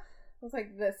stuff. I was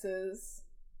like, this is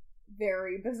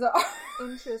very bizarre.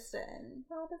 Interesting.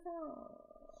 How bizarre.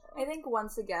 I think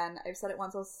once again, I've said it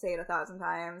once, I'll say it 1,000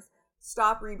 times,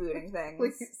 stop rebooting things.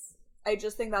 Please. I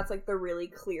just think that's like the really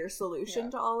clear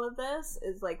solution to all of this,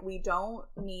 is like, we don't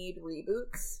need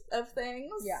reboots of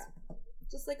things. Yeah.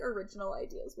 Just like original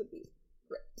ideas would be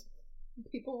great.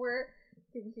 People were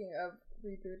thinking of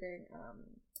rebooting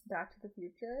Back to the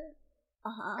Future.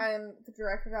 And the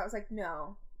director of that was like,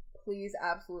 no, please,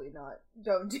 absolutely not.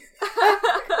 Don't do that.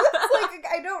 Like,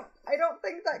 I don't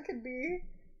think that could be,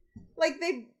 like,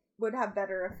 they would have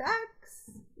better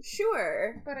effects.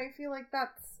 Sure. But I feel like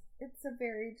it's a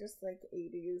very just like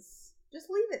 80s, just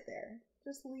leave it there.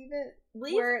 Just leave it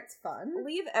where it's fun.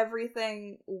 Leave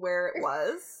everything where it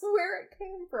was. Where it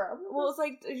came from. Well, it's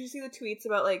like, did you see the tweets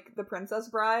about, like, The Princess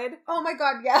Bride? Oh my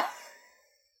god, yeah.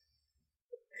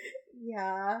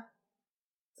 Yeah.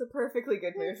 It's a perfectly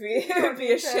good movie. It would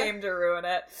be a shame to ruin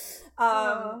it.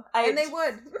 And they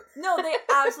would. No, they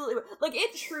absolutely would. Like,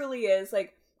 it truly is,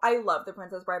 like, I love The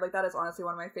Princess Bride. Like, that is honestly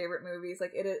one of my favorite movies.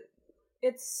 Like,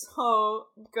 it's so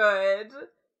good.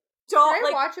 Did I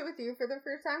watch it with you for the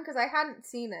first time? Because I hadn't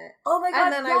seen it. Oh my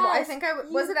god, and then yes, I think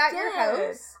was it at your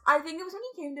house? I think it was when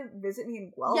you came to visit me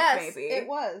in Guelph, maybe. Yes, it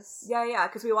was. Yeah,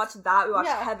 because we watched that. We watched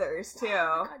Heathers, too.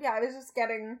 Oh god, yeah, I was just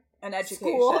getting an education.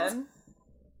 Schooled.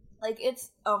 Like,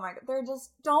 it's, oh my god, they're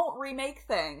just, don't remake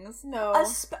things. No.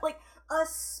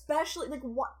 Especially, like,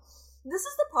 what? This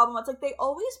is the problem. It's like, they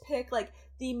always pick, like,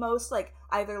 the most, like,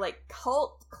 either, like,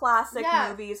 cult classic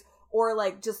movies, or,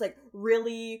 like, just, like,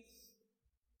 really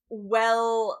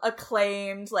well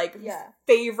acclaimed, like,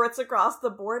 favorites across the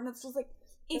board, and it's just like,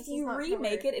 if you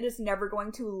remake it, it is never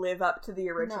going to live up to the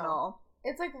original. No.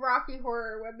 It's like Rocky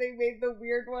Horror when they made the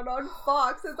weird one on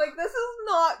Fox. It's like, this is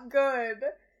not good.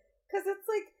 Because it's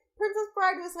like, Princess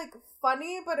Bride was like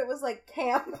funny, but it was like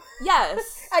camp.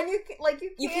 Yes. And you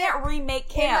can't remake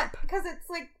camp. Because it's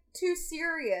like too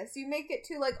serious. You make it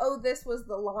too like, oh, this was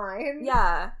the line.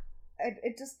 Yeah.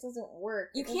 It just doesn't work.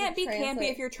 You can't be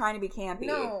campy if you're trying to be campy.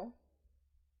 No.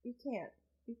 You can't.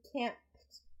 You can't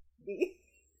be.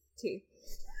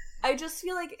 I just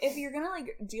feel like if you're gonna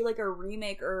like do like a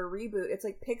remake or a reboot, it's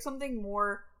like pick something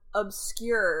more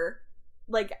obscure.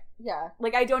 Like,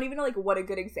 like I don't even know like what a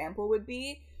good example would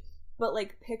be, but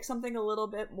like pick something a little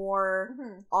bit more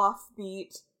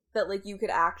offbeat that like you could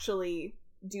actually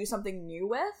do something new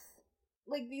with.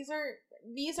 Like these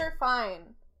are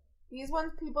fine. These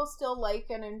ones people still like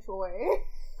and enjoy.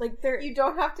 Like you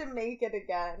don't have to make it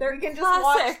again. You can just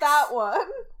watch that one.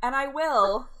 And I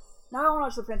will. Now I want to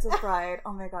watch The Princess Bride.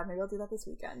 Oh my god, maybe I'll do that this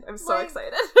weekend. I'm so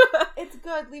excited. It's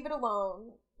good. Leave it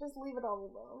alone. Just leave it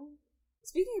all alone.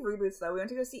 Speaking of reboots, though, we went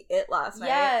to go see It last night.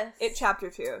 Yes. It Chapter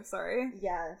 2, sorry.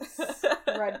 Yes.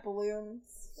 Red balloons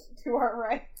to our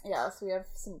right. Yes, we have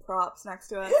some props next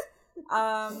to us.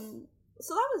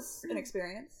 So that was an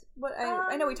experience. What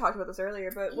I know we talked about this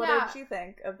earlier, but what did you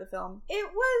think of the film? It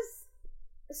was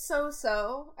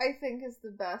so, I think is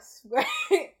the best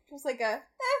way. Just like it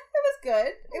was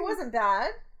good. It wasn't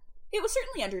bad. It was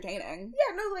certainly entertaining.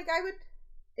 Yeah, no, like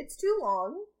it's too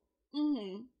long.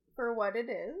 For what it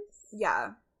is.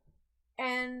 Yeah.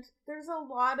 And there's a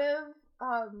lot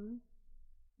of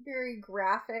very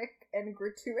graphic and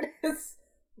gratuitous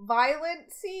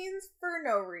violent scenes for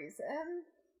no reason.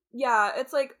 Yeah,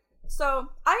 it's like, So,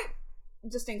 I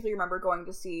distinctly remember going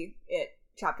to see it,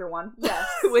 Chapter 1, Yes.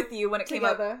 with you when it came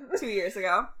out Together. 2 years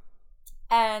ago.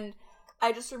 And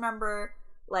I just remember,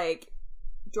 like,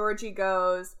 Georgie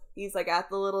goes, he's, like, at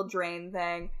the little drain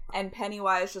thing, and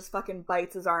Pennywise just fucking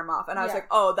bites his arm off. And I was Yeah. like,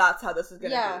 oh, that's how this is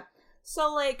gonna Yeah. be.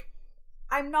 So, like,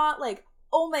 I'm not like,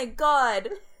 oh my god,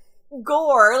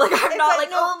 gore. Like, I'm It's not like, like,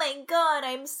 no. oh my god,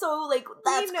 I'm so, like,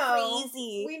 that's know.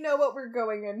 crazy. We know what we're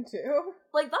going into.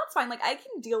 Like, that's fine. Like, I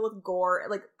can deal with gore.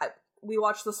 Like, we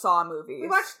watched the Saw movies. We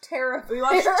watched Terrifier. We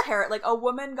watched Terror. Like, a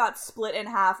woman got split in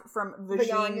half from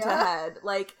vagine to Vagina. head.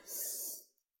 Like,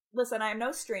 listen, I'm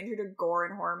no stranger to gore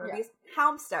in horror movies.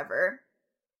 Howmstever.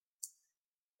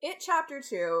 It Chapter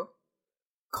 2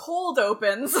 cold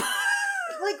opens.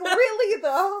 Like, really,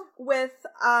 though? With,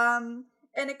 an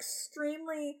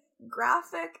extremely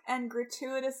graphic and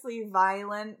gratuitously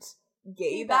violent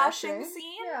gay bashing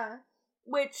scene. Yeah.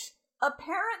 Which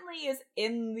apparently is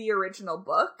in the original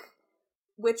book,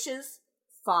 which is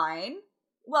fine.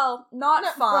 Well,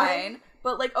 not fine,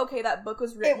 but like, okay, that book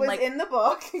was written It was like in the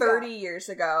book. 30 years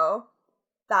ago.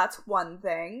 That's one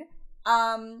thing.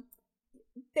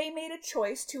 They made a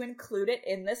choice to include it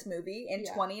in this movie in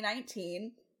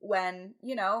 2019 when,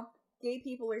 you know, gay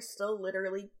people are still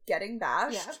literally getting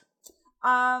bashed.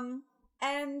 Yeah.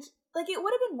 And like, it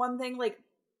would have been one thing, like,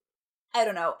 I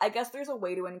don't know, I guess there's a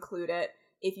way to include it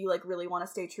if you, like, really want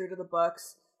to stay true to the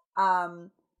books.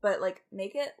 But, like,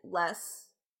 make it less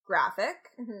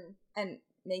graphic and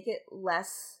make it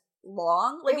less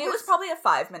long. Like, it was probably a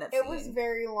 5-minute scene. It was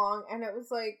very long, and it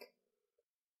was, like,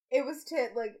 it was to,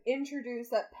 like, introduce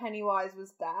that Pennywise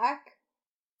was back.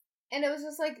 And it was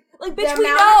just, like bitch, we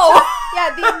know!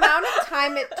 Yeah, the amount of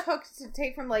time it took to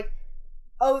take from, like,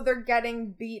 oh, they're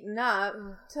getting beaten up,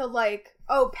 to, like,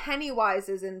 oh, Pennywise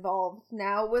is involved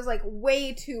now, was, like,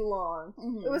 way too long.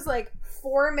 Mm-hmm. It was, like,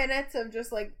 4 minutes of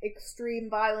just, like, extreme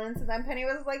violence, and then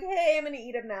Pennywise was like, hey, I'm gonna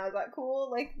eat him now. Is that cool?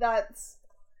 Like, that's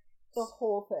the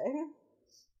whole thing.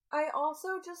 I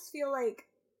also just feel like,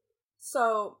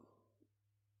 so,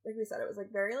 like we said, it was,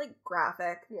 like, very, like,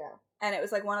 graphic. Yeah. And it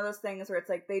was, like, one of those things where it's,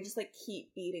 like, they just, like,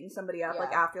 keep beating somebody up,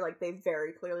 like, after, like, they've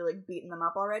very clearly, like, beaten them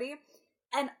up already.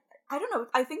 And I don't know,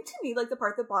 I think to me, like, the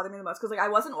part that bothered me the most, because, like, I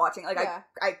wasn't watching, like,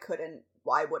 I couldn't,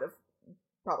 I would have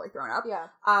probably thrown up. Yeah.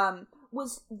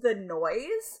 Was the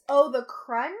noise. Oh, the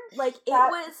crunch? Like, it that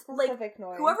was, like,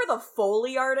 noise. whoever the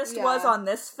Foley artist was on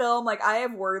this film, like, I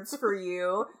have words for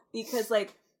you, because,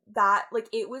 like, that, like,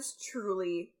 it was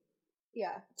truly,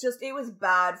 just, it was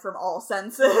bad from all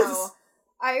senses. No.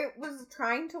 I was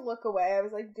trying to look away. I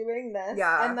was, like, doing this.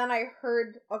 Yeah. And then I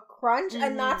heard a crunch,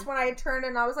 and that's when I turned,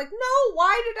 and I was like, no,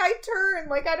 why did I turn?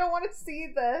 Like, I don't want to see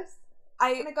this.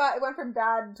 And it went from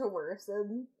bad to worse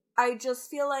in I just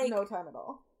feel like no time at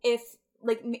all. If,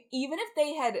 like, even if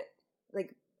they had,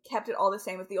 like, kept it all the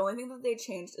same, if the only thing that they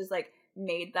changed is, like,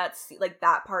 made that, like,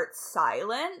 that part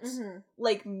silent,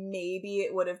 like, maybe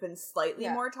it would have been slightly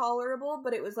more tolerable,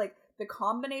 but it was, like, the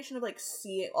combination of, like,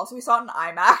 also we saw it in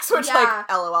IMAX, which, like,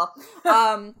 LOL.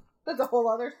 That's a whole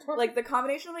other story. Like, the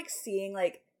combination of, like, seeing,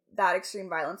 like, that extreme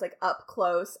violence, like, up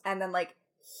close, and then, like,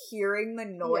 hearing the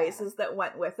noises that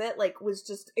went with it, like, was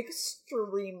just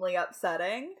extremely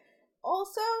upsetting.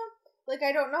 Also, like,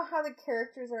 I don't know how the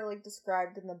characters are, like,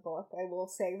 described in the book, I will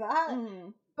say that.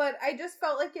 But I just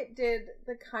felt like it did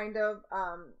the kind of,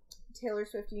 Taylor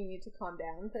Swift, you need to calm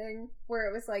down thing, where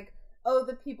it was like, oh,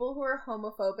 the people who are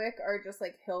homophobic are just,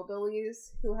 like,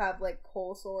 hillbillies who have, like,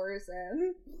 coal sores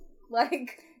and,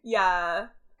 like... Yeah.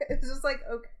 It's just like,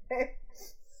 okay.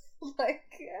 Like,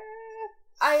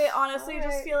 I honestly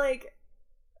just feel like,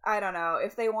 I don't know,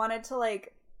 if they wanted to,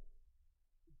 like...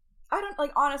 I don't,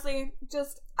 like, honestly,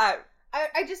 just... I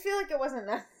just feel like it wasn't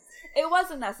necessary. It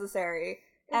wasn't necessary.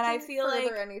 And I feel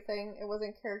like... anything. It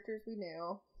wasn't characters we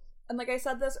knew. And, like, I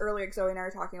said this earlier, Zoe and I were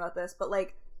talking about this, but,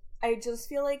 like, I just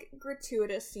feel like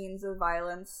gratuitous scenes of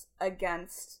violence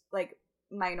against, like,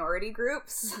 minority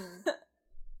groups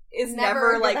is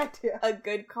never like, a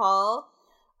good call.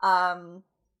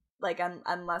 Like,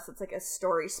 unless it's, like, a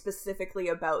story specifically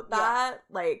about that.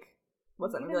 Like,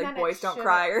 what's that movie, like, Boys Don't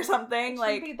Cry or something? It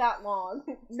like, shouldn't be that long.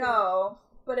 No.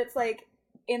 But it's, like,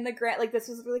 in the grand, like, this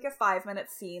was like a 5-minute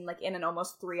scene, like, in an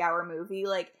almost 3-hour movie,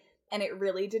 like, and it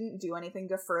really didn't do anything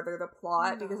to further the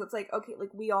plot, because it's like, okay,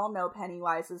 like, we all know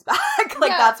Pennywise is back,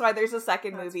 like, that's why there's a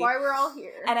second movie. That's why we're all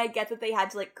here. And I get that they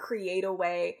had to, like, create a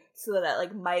way so that,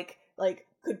 like, Mike, like,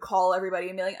 could call everybody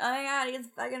and be like, oh my god, he's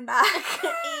fucking back.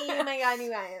 Oh my god, you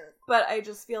guys. But I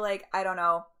just feel like, I don't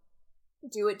know,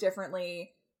 do it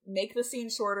differently, make the scene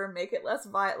shorter, make it less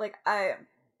violent, like,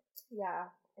 Yeah,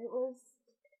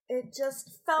 it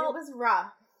just felt... It was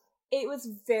rough. It was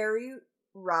very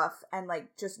rough and like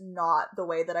just not the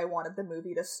way that I wanted the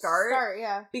movie to start.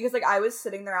 Yeah. Because like I was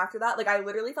sitting there after that, like I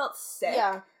literally felt sick.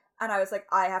 Yeah. And I was like,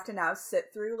 I have to now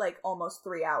sit through like almost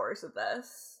 3 hours of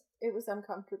this. It was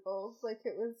uncomfortable. Like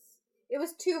it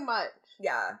was too much.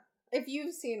 Yeah. If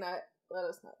you've seen it, let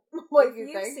us know what if you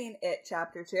you've think. seen It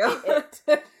Chapter 2.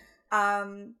 It.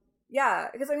 Yeah,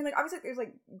 because I mean, like, obviously there's,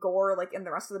 like, gore, like, in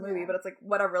the rest of the movie, but it's, like,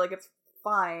 whatever, like, it's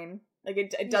fine. Like,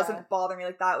 it doesn't bother me.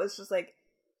 Like, that was just, like...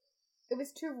 It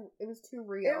was too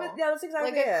real. That's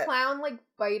exactly like, it. a clown, like,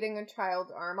 biting a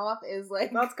child's arm off is,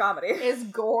 like... That's comedy. Is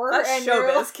gore. That's and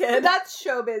showbiz, kid. That's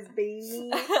showbiz, baby.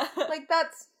 Like,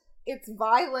 it's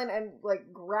violent and,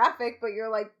 like, graphic, but you're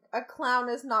like, a clown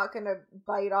is not gonna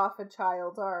bite off a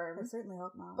child's arm. I certainly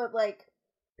hope not. But, like,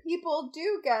 people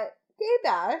do get gay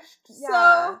bashed, yeah.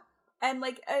 so... And,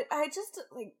 like, I just,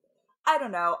 like, I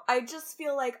don't know. I just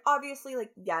feel like, obviously,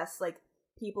 like, yes, like,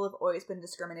 people have always been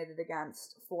discriminated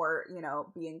against for, you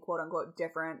know, being quote-unquote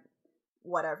different,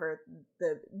 whatever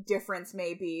the difference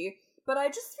may be. But I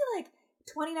just feel like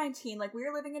 2019, like,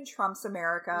 we're living in Trump's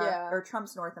America, or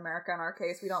Trump's North America in our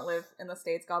case. We don't live in the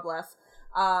States, God bless.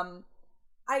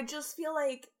 I just feel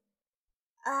like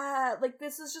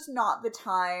this is just not the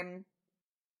time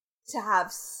to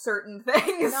have certain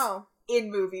things. No. In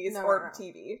movies or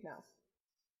TV. No.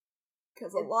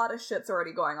 Because a lot of shit's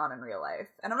already going on in real life.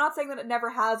 And I'm not saying that it never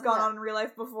has gone on in real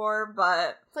life before,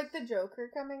 but... It's like the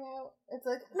Joker coming out. It's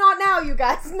like, not now, you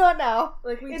guys, not now.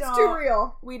 Like, it's too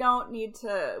real. We don't need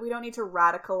to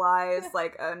radicalize,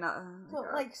 like,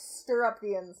 don't, like, stir up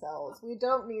the incels. We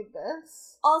don't need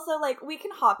this. Also, like, we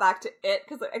can hop back to It,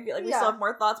 because I feel like we still have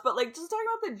more thoughts, but, like, just talking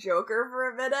about the Joker for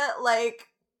a minute, like...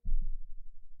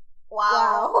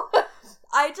 Wow.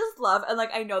 I just love, and, like,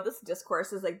 I know this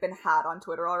discourse has, like, been had on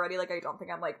Twitter already, like, I don't think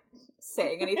I'm, like,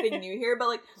 saying anything new here, but,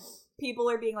 like, people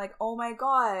are being like, oh my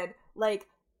god, like,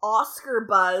 Oscar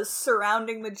buzz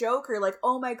surrounding the Joker, like,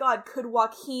 oh my god, could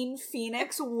Joaquin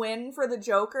Phoenix win for the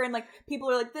Joker? And, like, people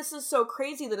are like, this is so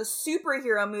crazy that a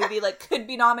superhero movie, like, could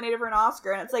be nominated for an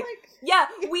Oscar, and it's like, yeah,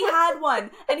 we had one,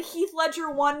 and Heath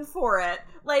Ledger won for it,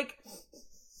 like...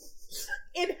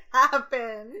 It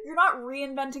happened. You're not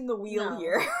reinventing the wheel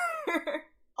here.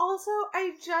 Also,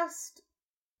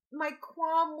 my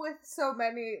qualm with so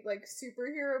many, like,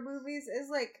 superhero movies is,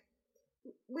 like,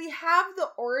 we have the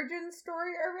origin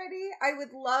story already. I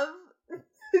would love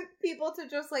people to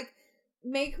just, like,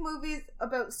 make movies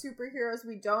about superheroes.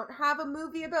 We don't have a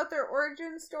movie about their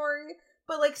origin story.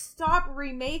 But, like, stop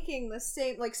remaking the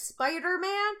same, like,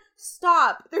 Spider-Man?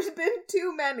 Stop. There's been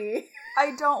too many.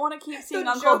 I don't want to keep seeing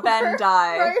Uncle Ben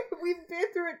die. Right? We've been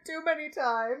through it too many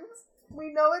times.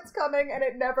 We know it's coming, and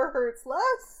it never hurts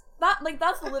less.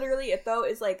 That's literally it, though,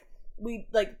 is, like, we,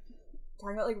 like,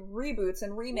 talking about, like, reboots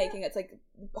and remaking. It's, like,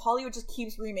 Hollywood just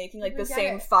keeps remaking, like, the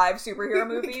same 5 superhero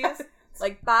movies.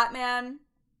 Like, Batman,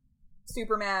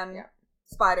 Superman,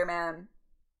 Spider-Man.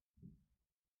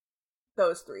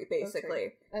 Those 3,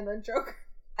 basically. And then Joker.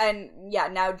 And, yeah,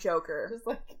 now Joker. Just,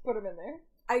 like, put him in there.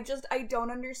 I don't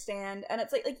understand. And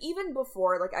it's, like, even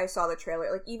before, like, I saw the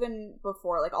trailer, like, even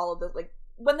before, like, all of the, like,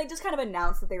 when they just kind of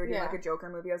announced that they were doing, like, a Joker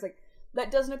movie, I was like,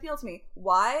 that doesn't appeal to me.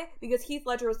 Why? Because Heath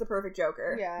Ledger was the perfect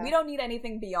Joker. Yeah. We don't need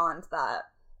anything beyond that.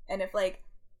 And if, like,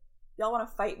 y'all want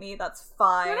to fight me, that's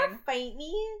fine. You want to fight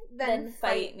me? Then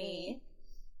fight me.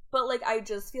 But, like, I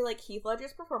just feel like Heath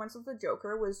Ledger's performance as the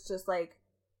Joker was just, like,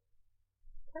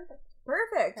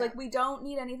 Perfect. Yeah. Like, we don't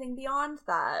need anything beyond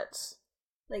that.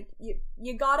 Like,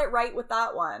 you got it right with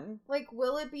that one. Like,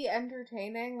 will it be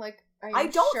entertaining? Like, I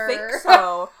don't think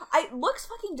so. It looks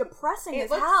fucking depressing as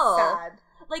hell. Sad.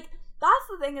 Like, that's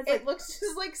the thing. Is it like, looks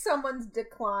just like someone's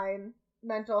decline,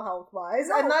 mental health wise,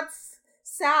 and that's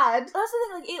sad. That's the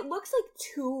thing. Like, it looks like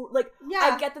too. Like,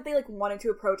 I get that they like wanted to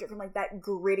approach it from like that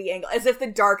gritty angle, as if The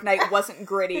Dark Knight wasn't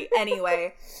gritty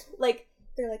anyway. Like.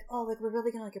 They're like, oh, like, we're really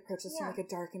gonna, like, approach this from, like, a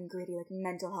dark and gritty, like,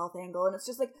 mental health angle. And it's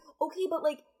just like, okay, but,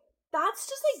 like, that's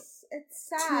just, like, it's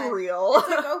sad. Too real. It's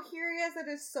like, oh, here he is at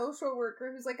his social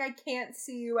worker who's like, I can't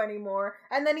see you anymore.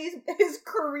 And then his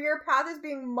career path is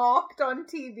being mocked on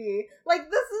TV.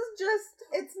 Like, this is just,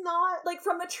 it's not... Like,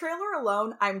 from the trailer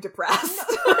alone, I'm depressed.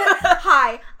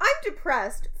 Hi, I'm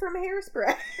depressed from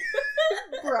Hairspray.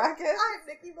 Bracket. I'm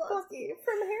Nikki Bucky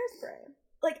from Hairspray.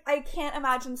 Like, I can't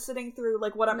imagine sitting through,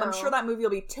 like, what I'm sure that movie will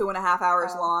be 2.5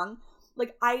 hours long.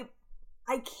 Like, I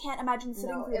can't imagine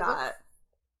sitting through that.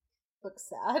 Looks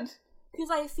sad.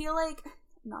 Because I feel like,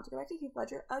 not to go back to Heath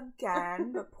Ledger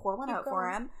again, but pour one out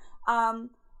for him.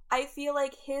 I feel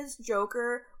like his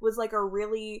Joker was, like,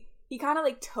 he kind of,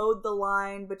 like, towed the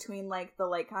line between, like, the,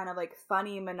 like, kind of, like,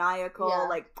 funny, maniacal,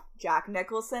 like, Jack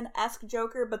Nicholson-esque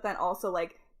Joker, but then also,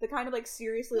 like, the kind of like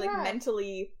seriously like Yeah.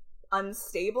 mentally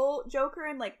unstable Joker,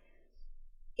 and like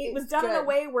it was done in a good.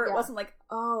 way where it Yeah. wasn't like,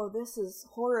 oh, this is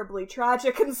horribly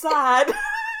tragic and sad.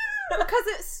 Because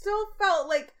it still felt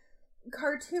like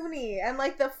cartoony and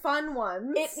like the fun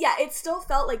ones. It still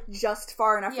felt like just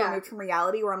far enough Yeah. removed from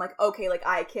reality where I'm like, okay, like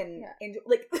I can Yeah. enjoy,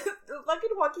 like the fucking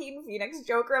Joaquin Phoenix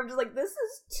Joker. I'm just like, this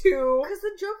is too. Because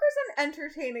the Joker's an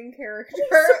entertaining character.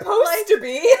 He's supposed to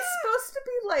be. It's supposed to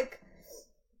be like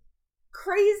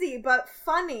crazy but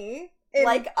funny. in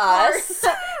Like us. parts.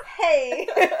 Hey.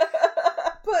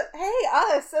 But hey,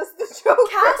 us as the Joker.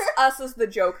 Cast us as the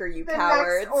Joker, you the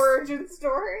cowards. next origin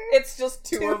story. It's just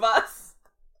two of us.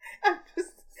 I'm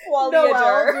just Wally Noel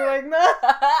Adair. doing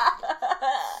that.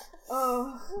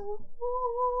 Oh.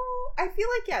 I feel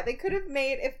like, yeah, they could have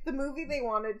made, if the movie they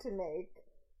wanted to make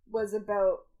was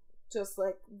about just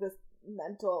like this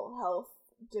mental health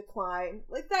decline,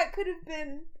 like that could have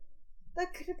been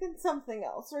something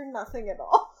else or nothing at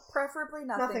all. Preferably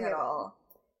nothing at all.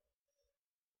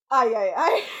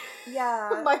 Aye.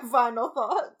 Yeah. My final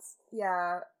thoughts.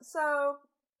 Yeah. So,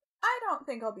 I don't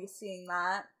think I'll be seeing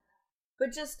that.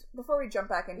 But just before we jump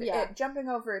back into it, jumping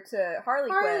over to Harley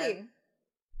Quinn.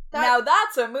 Now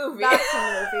that's a movie. That's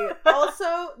a movie.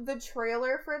 Also, the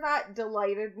trailer for that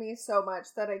delighted me so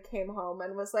much that I came home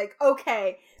and was like,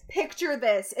 okay, picture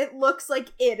this. It looks like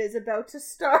it is about to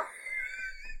start.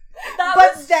 That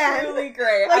But was then, really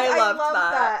great. Like, I loved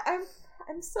that.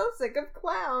 I'm so sick of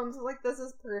clowns. Like, this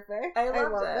is perfect. I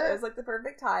loved loved it. It was like the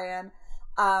perfect tie-in.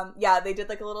 Yeah, they did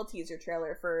like a little teaser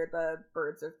trailer for the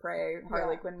Birds of Prey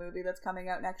Harley Quinn movie that's coming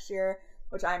out next year,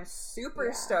 which I'm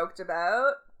super stoked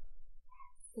about.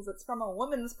 Because it's from a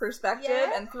woman's perspective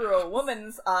and through a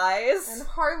woman's eyes. And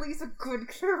Harley's a good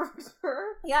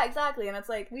character. Yeah, exactly. And it's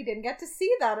like, We didn't get to see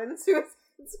that in Suicide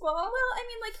Squad. well, I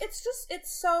mean, like,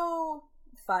 it's so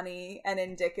funny and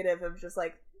indicative of just,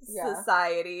 like,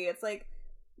 society. It's like,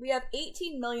 we have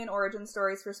 18 million origin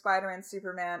stories for Spider-Man,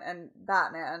 Superman, and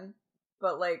Batman.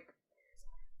 But, like,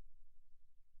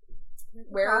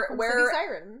 where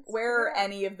are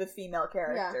any of the female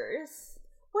characters?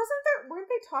 Weren't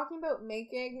they talking about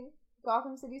making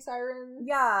Gotham City Sirens?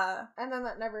 Yeah. And then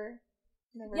that never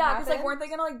Yeah, because, like, happened? weren't they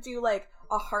gonna, like, do, like,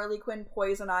 a Harley Quinn,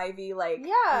 Poison Ivy, like,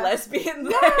 lesbian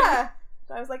thing? Yeah.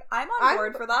 So I was like, I'm on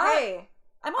board for that. Hey,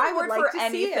 I'm I on would board like for to see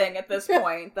anything it. at this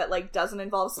point that, like, doesn't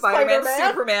involve Spider-Man,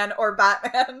 Superman, or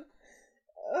Batman.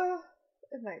 A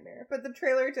nightmare. But the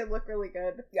trailer did look really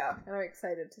good. Yeah. And I'm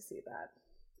excited to see that.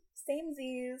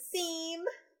 Samesies. Theme.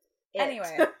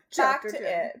 Anyway,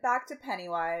 back to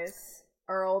Pennywise.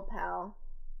 Our old pal.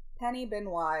 Penny Bin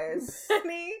Wise.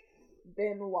 Penny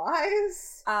Bin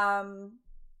Wise.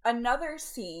 Another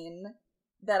scene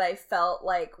that I felt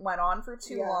like went on for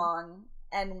too long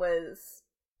and was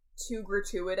too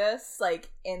gratuitous, like,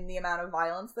 in the amount of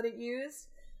violence that it used,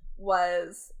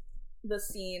 was the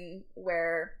scene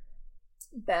where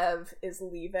Bev is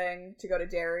leaving to go to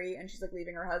Derry, and she's, like,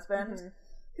 leaving her husband,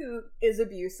 who is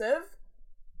abusive,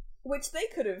 which they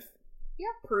could have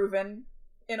proven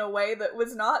in a way that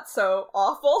was not so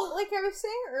awful. Like I was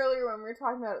saying earlier when we were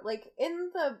talking about it, like,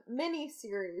 in the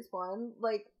mini-series one,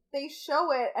 like, they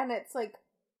show it, and it's, like,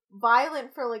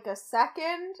 violent for, like, a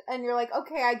second, and you're like,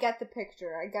 okay, I get the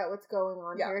picture. I get what's going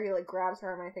on here. He, like, grabs her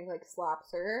arm and I think, like,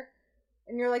 slaps her.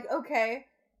 And you're like, okay,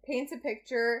 paints a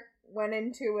picture, went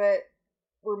into it,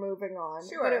 we're moving on.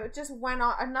 Sure. But it just went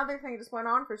on, another thing just went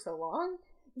on for so long.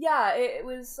 Yeah, it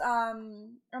was,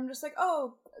 I'm just like,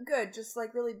 oh, good, just,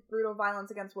 like, really brutal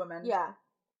violence against women. Yeah.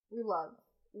 We love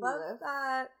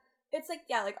that. It's, like,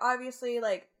 yeah, like, obviously,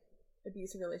 like,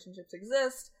 abusive relationships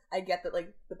exist. I get that,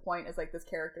 like, the point is, like, this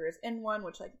character is in one,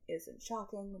 which, like, isn't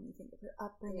shocking when you think of her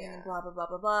upbringing and blah, blah, blah,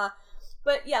 blah, blah.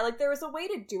 But, yeah, like, there was a way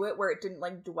to do it where it didn't,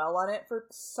 like, dwell on it for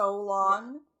so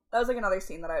long. Yeah. That was, like, another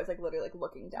scene that I was, like, literally, like,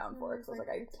 looking down for, because I was like,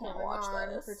 I can't watch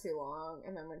this. For too long,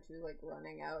 and then when she was, like,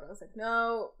 running out, I was like,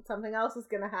 no, something else is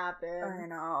gonna happen. I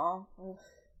know.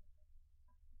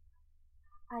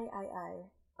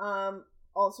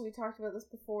 Also, we talked about this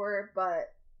before,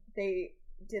 but they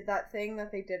did that thing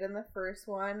that they did in the first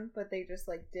one, but they just,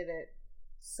 like, did it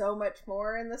so much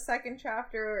more in the second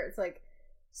chapter, where it's, like,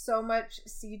 so much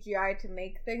CGI to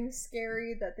make things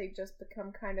scary that they just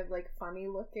become kind of, like, funny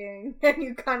looking, and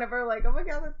you kind of are like, oh my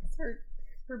god, that's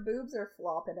her boobs are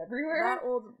flopping everywhere. That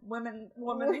old woman's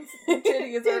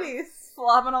titties are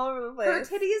flopping all over the place.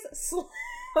 Her titties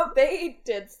slap. They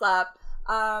did slap.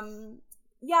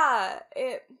 Yeah,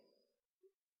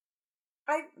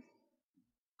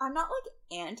 I'm not, like,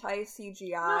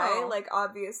 anti-CGI. No. Like,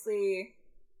 obviously,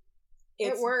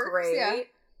 it's it works, great.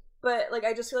 But, like,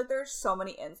 I just feel like there's so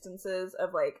many instances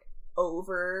of, like,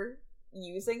 over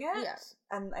using it. Yeah.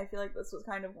 And I feel like this was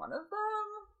kind of one of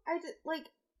them.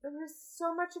 There was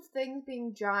so much of things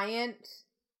being giant.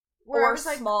 Or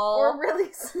small. Or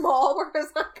really small,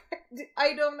 whereas like,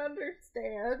 I don't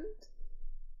understand.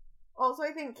 Also,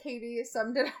 I think Katie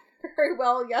summed it up very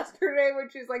well yesterday when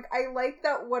she's like, I like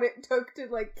that what it took to,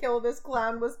 like, kill this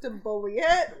clown was to bully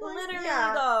it. Like, Literally,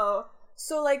 though.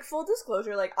 So, like, full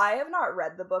disclosure, like, I have not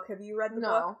read the book. Have you read the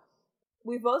book?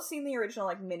 We've both seen the original,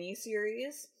 like,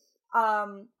 mini-series.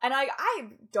 And I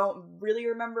don't really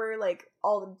remember, like,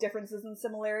 all the differences and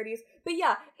similarities. But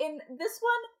yeah, in this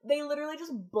one, they literally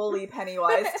just bully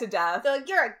Pennywise to death. They're like,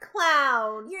 you're a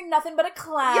clown. You're nothing but a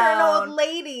clown. You're an old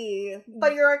lady,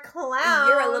 but you're a clown.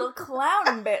 You're a little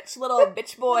clown bitch. Little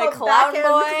bitch boy, little clown boy.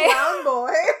 Clown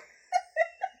boy.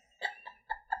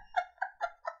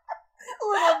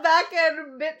 Little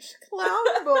back-end bitch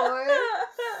clown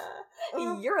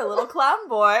boy. You're a little clown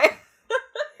boy.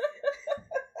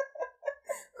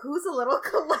 Who's a little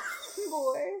clown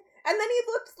boy? And then he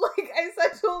looked like, I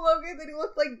said to Logan that he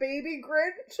looked like Baby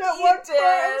Grinch at one point.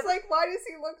 I was like, why does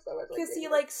he look so much like Because he,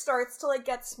 Grinch? like, starts to, like,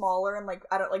 get smaller and, like,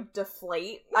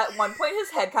 deflate. At one point, his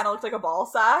head kind of looked like a ball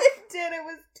sack. It did. It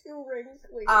was too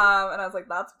wrinkly. And I was like,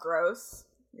 that's gross.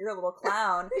 You're a little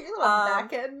clown. You're a little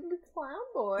back-end clown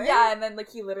boy. Yeah, and then,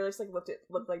 like, he literally just, like,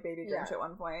 looked like Baby Grinch at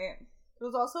one point. There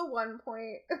was also one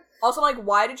point. Also, I'm like,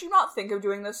 why did you not think of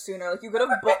doing this sooner? Like, you could have.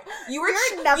 You were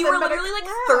nothing but literally like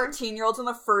 13-year-olds in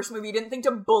the first movie. You didn't think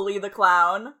to bully the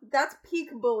clown. That's peak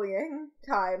bullying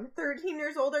time. 13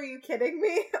 years old? Are you kidding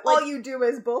me? Like, all you do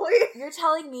is bully. You're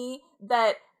telling me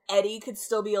that Eddie could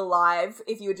still be alive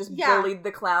if you had just bullied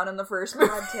the clown in the first movie?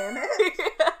 God damn it!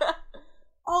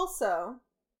 Also,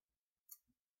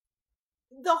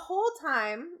 the whole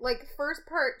time, like first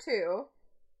part 2,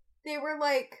 they were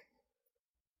like,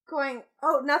 going,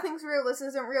 oh, nothing's real, this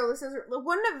isn't real, this isn't real.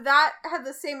 Wouldn't have that had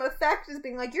the same effect as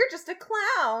being like, you're just a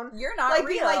clown? You're not like,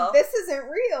 real. Being like, this isn't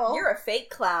real. You're a fake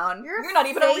clown. You're not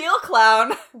even a real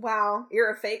clown. Wow.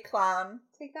 You're a fake clown.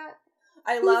 Take that.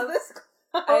 Who's love this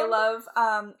clown? I love,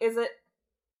 is it,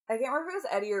 I can't remember if it was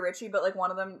Eddie or Richie, but, like, one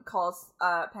of them calls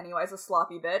Pennywise a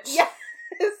sloppy bitch. Yes.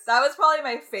 That was probably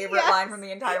my favorite line from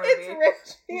the entire movie. It's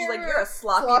Richie. She's like, you're a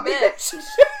sloppy bitch.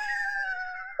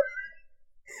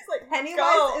 Like,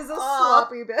 Pennywise is a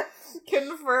sloppy bitch.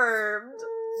 Confirmed.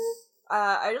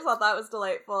 I just thought that was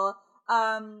delightful.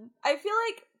 I feel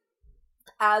like,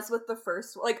 as with the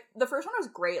first one was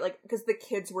great, like, because the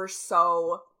kids were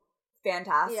so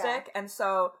fantastic, and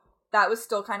so that was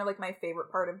still kind of, like, my favorite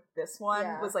part of this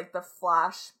one, was, like, the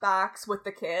flashbacks with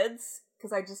the kids,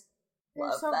 because I just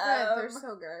love them. They're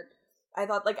so good. I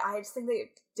thought, like, I just think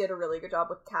they did a really good job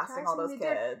with casting all those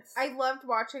kids. I loved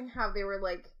watching how they were,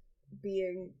 like,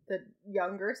 being the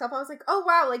younger self. I was like, oh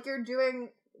wow, like, you're doing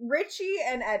Richie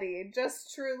and Eddie,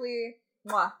 just truly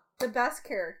Mwah. The best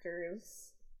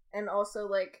characters, and also,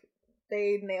 like,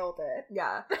 they nailed it.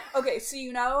 Yeah. Okay, so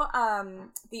you know,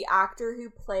 the actor who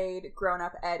played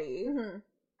grown-up Eddie,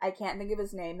 I can't think of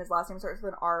his name, his last name starts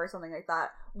with an R or something like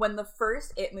that. When the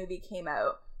first It movie came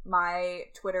out, my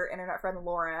Twitter internet friend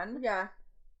Lauren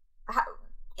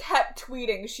kept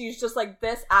tweeting, she's just like,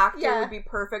 this actor would be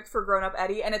perfect for grown-up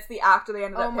Eddie, and it's the actor they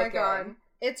ended up picking. Oh my god.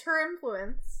 It's her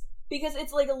influence. Because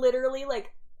it's, like, literally,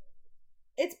 like,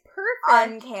 it's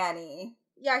perfect. Uncanny.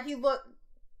 Yeah,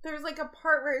 there's, like, a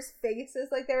part where his face is,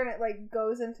 like, there, and it, like,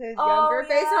 goes into his younger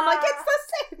face, and I'm like, it's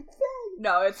the same thing!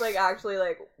 No, it's, like, actually,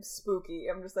 like, spooky.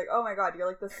 I'm just like, oh my god, you're,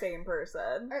 like, the same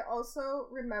person. I also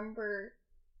remember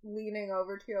leaning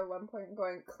over to you at one point and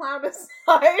going, clown aside,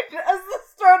 as the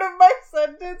start of my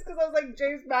sentence, because I was like,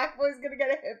 James McAvoy's gonna get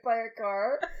hit by a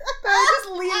car. But I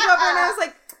just leaned over and I was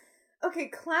like, okay,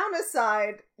 clown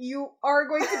aside, you are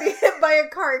going to be hit by a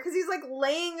car, because he's, like,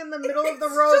 laying in the middle of the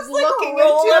road just, like, looking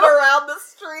around the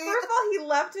street. First of all, he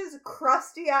left his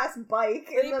crusty-ass bike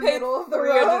in the middle of the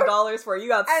 $300 road. for it. You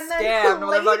got and scammed, then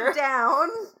motherfucker. laid down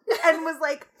and was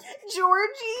like,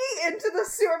 Georgie, into the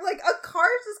sewer. I'm like, a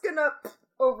car's just gonna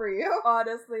over you.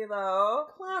 Honestly, though.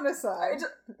 Clown aside.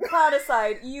 Clown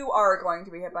aside, you are going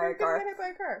to be hit by a car. Get hit by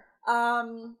a car.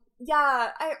 Yeah,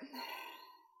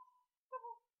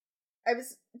 I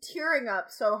was tearing up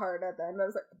so hard at the end. I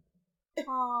was like,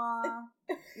 aww.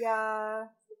 Yeah.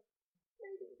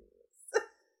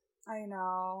 I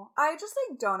know. I just,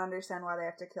 like, don't understand why they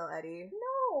have to kill Eddie.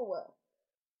 No.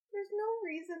 There's no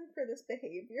reason for this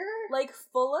behavior. Like,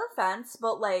 full offense,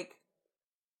 but, like,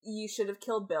 you should have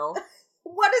killed Bill.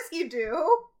 What does he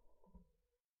do?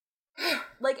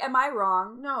 Like, am I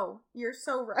wrong? No, you're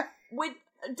so right.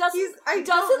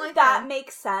 Doesn't that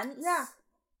make sense? Yeah.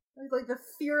 Like the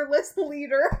fearless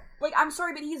leader. Like, I'm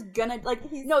sorry, but he's gonna, like,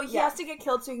 he has to get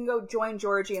killed so he can go join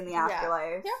Georgie in the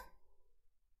afterlife. Yeah.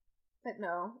 But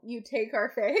no, you take our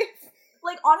faith.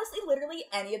 Like, honestly, literally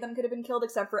any of them could have been killed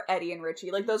except for Eddie and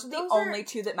Richie. Like, those are the only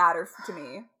two that matter to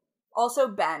me. Also,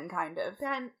 Ben, kind of.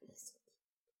 Ben,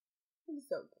 he's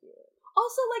so cute.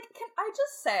 Also, like, can I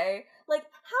just say, like,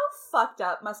 how fucked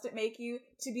up must it make you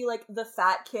to be, like, the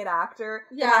fat kid actor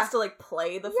that has to, like,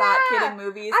 play the fat kid in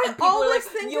movies? And people are like,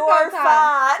 you're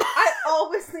fat. I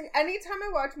always think, anytime I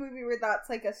watch a movie where that's,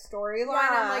 like, a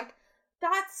storyline, I'm like,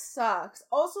 that sucks.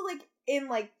 Also, like, in,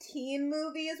 like, teen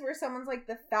movies where someone's, like,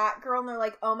 the fat girl and they're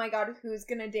like, oh my god, who's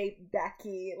gonna date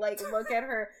Becky? Like, look at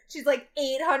her. She's, like,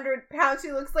 800 pounds.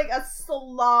 She looks like a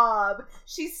slob.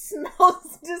 She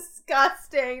smells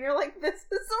disgusting. You're like, this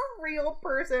is a real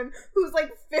person who's,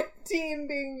 like, 15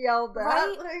 being yelled at.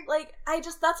 Right? Like,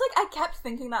 that's, like, I kept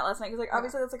thinking that last night, because, like,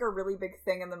 obviously that's, like, a really big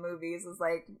thing in the movies, is,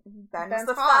 like, Ben's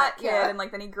the fat kid, and,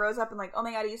 like, then he grows up and, like, oh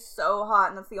my god, he's so hot,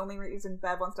 and that's the only reason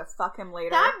Bev wants to fuck him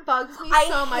later. That bugs me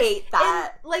so much. I hate that.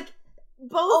 And, like,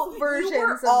 both versions you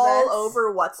were of all this.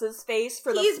 over what's-his face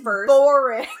for He's the first...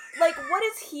 boring. Like, what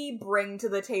does he bring to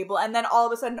the table? And then all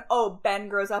of a sudden, Ben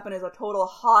grows up and is a total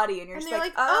hottie, and you're just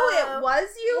like, oh, it was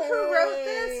you who wrote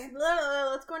this?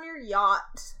 Let's go on your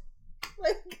yacht.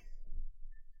 Like...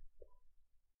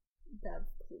 Bev,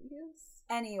 please.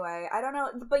 Anyway, I don't know,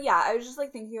 but yeah, I was just,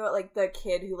 like, thinking about, like, the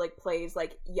kid who, like, plays,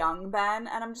 like, young Ben,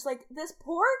 and I'm just like, this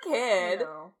poor kid,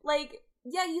 like,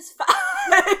 yeah, he's fat,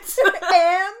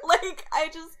 and, like, I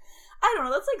don't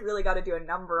know, that's, like, really gotta do a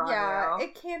number on you. Yeah,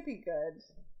 it can't be good.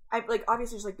 Like,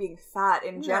 obviously just, like, being fat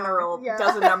in general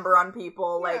does a number on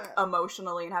people, like,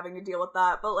 emotionally and having to deal with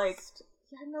that, but, like...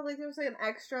 Yeah, no, like, there was, like, an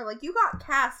extra, like, you got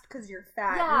cast because you're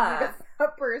fat. Yeah. You need a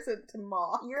fat person to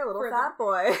mock. You're a little fat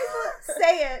boy.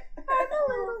 Say it. I'm a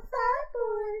little fat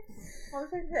boy. What was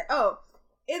I saying? Oh,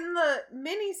 in the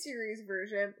miniseries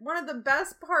version, one of the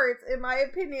best parts, in my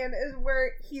opinion, is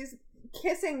where he's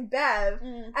kissing Bev,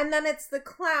 and then it's the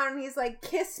clown, and he's like,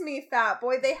 kiss me, fat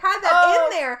boy. They had that in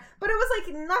there, but it was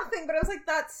like nothing, but I was like,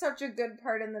 that's such a good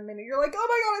part in the mini. You're like, oh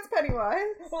my god, it's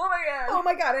Pennywise. Oh my god. Oh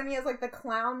my god, and he has like the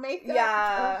clown makeup.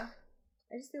 Yeah.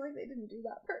 I just feel like they didn't do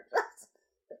that part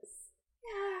justice.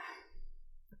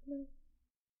 Yeah.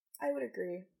 I would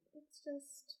agree.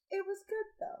 It was good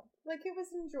though. Like, it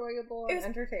was enjoyable and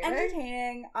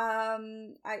entertaining.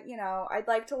 I'd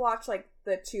like to watch, like,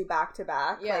 the two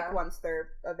back-to-back, like, once they're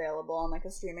available on, like,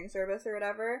 a streaming service or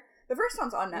whatever. The first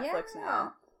one's on Netflix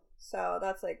now, so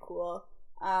that's, like, cool.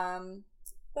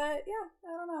 But, yeah,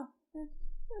 I don't know.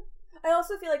 I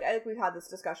also feel like, we've had this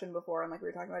discussion before, and, like, we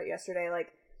were talking about it yesterday,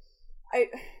 like,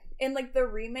 in, like, the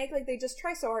remake, like, they just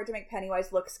try so hard to make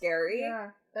Pennywise look scary.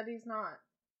 Yeah, that he's not.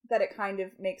 That it kind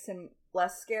of makes him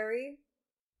less scary.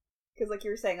 Because, like you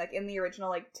were saying, like, in the original,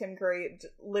 like, Tim Curry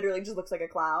literally just looks like a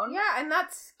clown. Yeah, and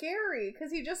that's scary,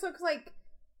 because he just looks like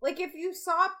if you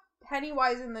saw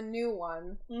Pennywise in the new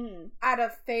one at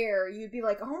a fair, you'd be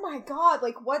like, oh my god,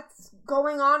 like, what's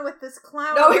going on with this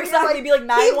clown? No, exactly, you'd be like,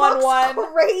 911. He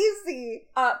looks crazy.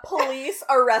 Police,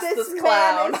 arrest this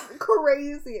clown. Man is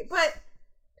crazy. But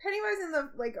Pennywise in the,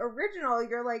 like, original,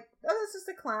 you're like, oh, that's just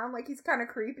a clown. Like, he's kind of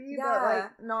creepy, but,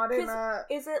 like, not in a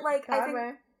Is it, like, bad I think...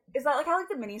 way. Is that, like, how, like,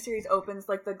 the miniseries opens,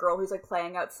 like, the girl who's, like,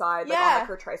 playing outside, like, on, like,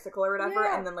 her tricycle or whatever,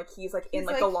 and then, like, he's in,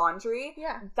 like, the laundry?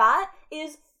 Yeah. That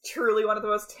is truly one of the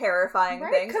most terrifying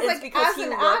things. Because, like, because as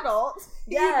an adult,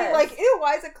 you'd be like, ew,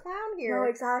 why is a clown here? No,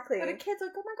 exactly. But a kid's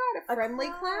like, oh my god, a friendly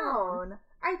clown.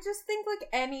 I just think, like,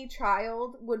 any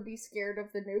child would be scared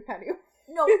of the new Pennywise.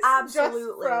 No,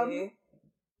 absolutely. Just from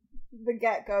the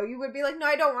get-go, you would be like, no,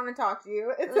 I don't want to talk to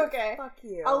you. It's okay. Fuck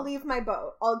you. I'll leave my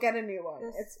boat. I'll get a new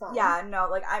one. It's fine. Yeah, no,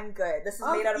 like, I'm good. This is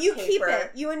made out of you paper. You keep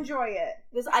it. You enjoy it.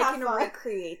 I can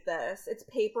recreate this. It's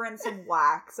paper and some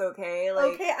wax, okay?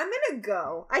 Like, okay, I'm gonna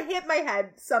go. I hit my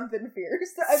head. Something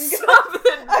fierce.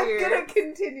 I'm gonna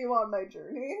continue on my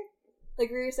journey. Like,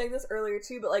 we were saying this earlier,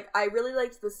 too, but, like, I really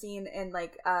liked the scene in,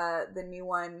 like, the new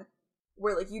one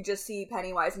where, like, you just see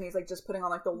Pennywise and he's, like, just putting on,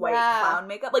 like, the white clown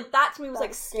makeup. Like, that to me was,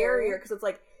 like, scarier, because it's,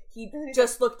 like, he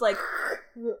just looked like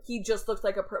a he just looked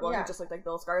like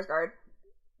Bill Skarsgård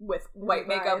with white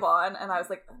makeup on, and I was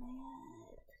like, oh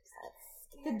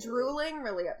my god, the drooling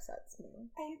really upsets me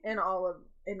in all of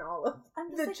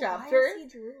the like, chapter. Why is he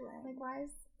drooling? Like, why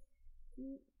is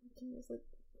can you just, like,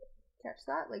 catch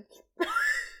that? Like,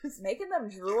 making them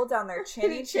drool down their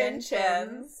chinny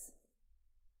chins.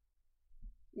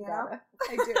 Yeah,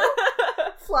 I do.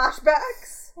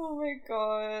 Flashbacks. Oh my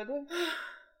god.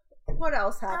 What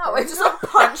else happened? Oh, I just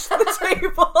punched the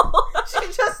table.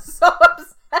 She's just so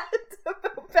upset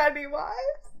about Pennywise.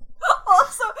 Also,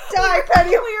 Also, Die,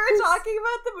 Pennywise! We were talking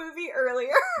about the movie earlier,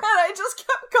 and I just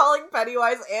kept calling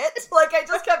Pennywise it. Like, I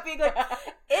just kept being like,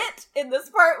 it in this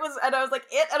part was, and I was like,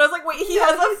 it, and I was like, wait, he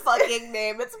has a fucking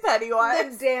name. It's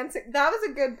Pennywise. The dancing. That was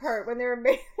a good part when they were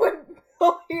when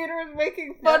Bill Hader was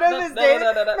making fun of his dance.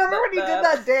 Remember when he did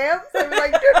that dance? I was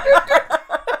like,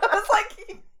 I was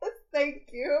like, thank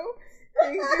you.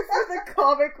 Thank you for the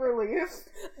comic relief.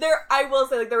 I will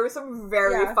say, like, there were some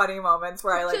very funny moments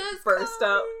where I, like, just burst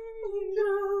up.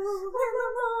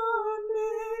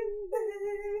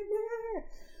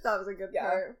 That was a good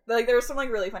part. Like, there were some,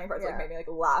 like, really funny parts that, like, made me, like,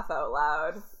 laugh out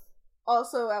loud.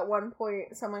 Also, at one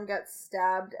point, someone got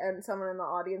stabbed, and someone in the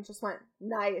audience just went,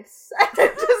 nice. And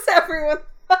just everyone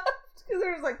laughed, because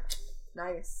there was like,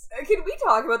 nice. Can we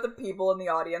talk about the people in the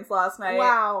audience last night?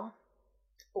 Wow.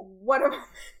 What a moment.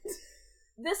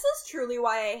 This is truly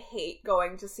why I hate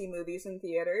going to see movies in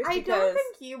theaters. I don't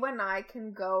think you and I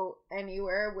can go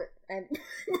anywhere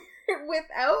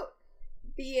without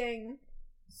being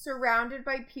surrounded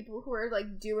by people who are,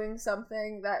 like, doing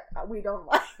something that we don't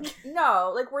like.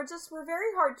 No, like, we're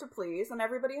very hard to please, and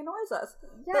everybody annoys us.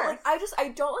 Yes. But, like, I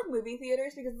don't like movie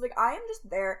theaters because, like, I am just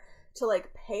there to,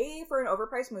 like, pay for an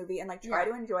overpriced movie and, like, try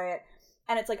to enjoy it.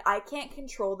 And it's like, I can't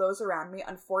control those around me,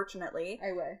 unfortunately.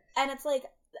 I wish. And it's like,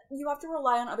 you have to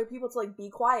rely on other people to, like, be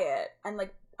quiet. And,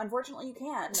 like, unfortunately, you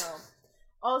can't. No.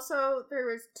 Also, there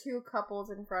was two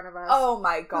couples in front of us. Oh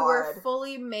my god. Who were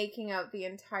fully making out the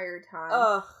entire time.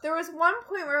 Ugh. There was one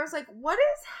point where I was like, what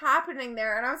is happening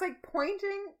there? And I was, like,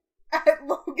 pointing at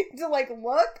Logan to, like,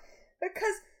 look.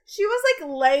 Because she was, like,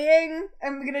 laying,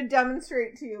 I'm gonna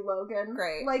demonstrate to you, Logan.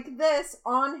 Great. Like this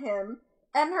on him.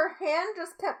 And her hand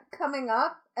just kept coming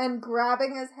up and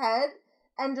grabbing his head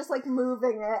and just, like,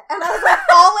 moving it. And I was like,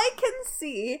 all I can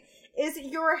see is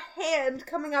your hand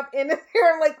coming up in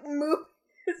there and, like, moving.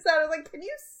 So I was like, can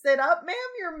you sit up, ma'am?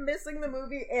 You're missing the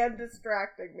movie and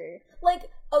distracting me. Like,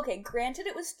 okay, granted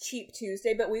it was Cheap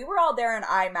Tuesday, but we were all there in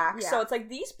IMAX, so it's like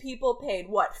these people paid,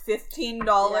 what,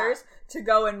 $15 to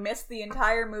go and miss the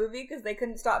entire movie because they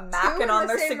couldn't stop macking on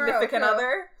their significant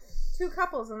other? Two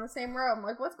couples in the same row. I'm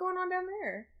like, what's going on down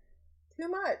there? Too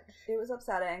much. It was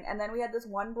upsetting. And then we had this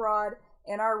one broad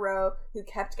in our row who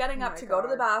kept getting up to go to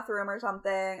the bathroom or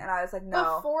something, and I was like,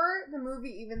 no. Before the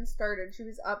movie even started, she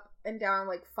was up and down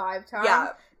like 5 times. Yeah.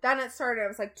 Then it started, it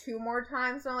was like 2 more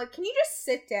times, and I'm like, can you just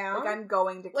sit down? Like, I'm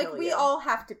going to kill you. Like, we all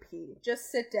have to pee.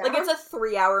 Just sit down. Like, it's a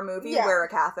 3-hour movie, wear a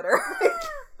catheter.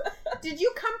 Did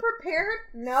you come prepared?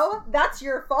 No, that's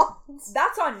your fault.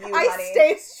 That's on you, honey. I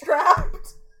stay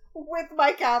strapped with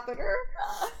my catheter.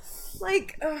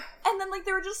 Like, and then, like,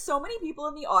 there were just so many people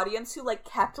in the audience who, like,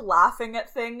 kept laughing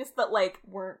at things that, like,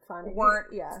 weren't funny.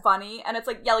 Funny. And it's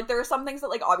like, yeah, like, there were some things that,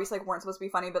 like, obviously, like, weren't supposed to be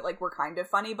funny, but, like, were kind of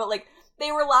funny. But, like,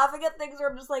 they were laughing at things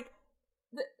where I'm just like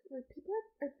people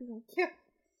are being killed.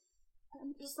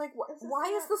 I'm just like,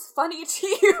 why is this funny to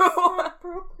you?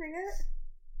 Appropriate?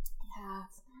 Yeah.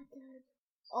 It's not good.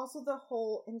 Also, the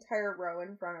whole entire row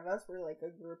in front of us were, like, a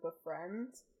group of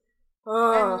friends.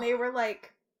 Ugh. And they were,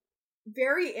 like,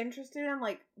 very interested in,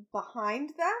 like,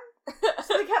 behind them.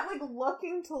 So they kept, like,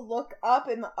 looking to look up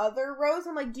in the other rows.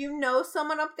 I'm like, do you know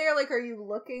someone up there? Like, are you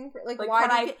looking for, like why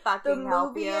can I fucking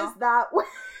help you? The movie is that way.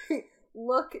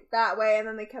 Look that way. And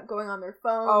then they kept going on their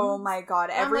phones. Oh my god.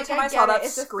 Every time I saw that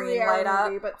screen light up.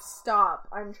 Movie, but stop.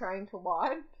 I'm trying to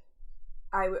watch.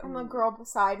 And the girl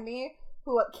beside me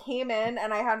who came in,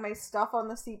 and I had my stuff on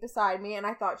the seat beside me, and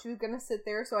I thought she was gonna sit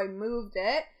there, so I moved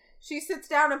it. She sits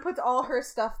down and puts all her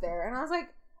stuff there. And I was like,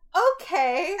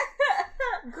 okay.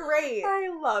 Great. I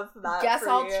love that. Guess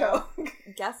I'll choke.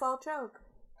 Guess I'll choke.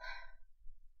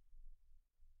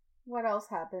 What else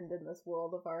happened in this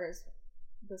world of ours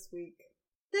this week?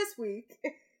 This week.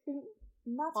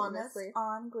 Not honestly.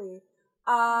 On Glee.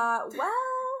 Well,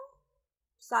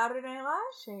 Saturday Night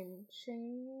Live?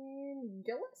 Shane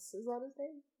Gillis? Is that his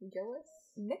name? Gillis?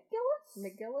 Nick Gillis?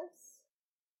 Nick Gillis?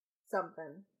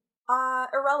 Something.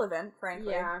 Irrelevant,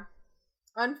 frankly. Yeah.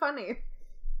 Unfunny.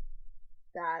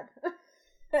 Bad.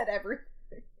 At everything.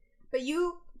 But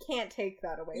you can't take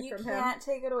that away from him. You can't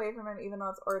take it away from him, even though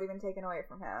it's already been taken away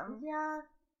from him. Yeah.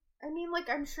 I mean, like,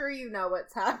 I'm sure you know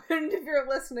what's happened if you're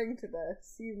listening to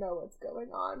this. You know what's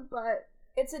going on, but...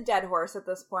 It's a dead horse at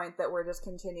this point that we're just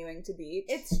continuing to beat.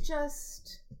 It's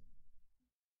just...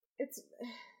 It's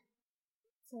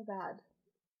so bad.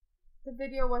 The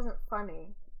video wasn't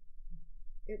funny.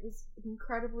 It was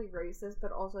incredibly racist,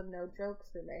 but also no jokes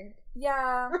were made.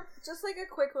 Yeah, just like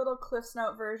a quick little Cliff's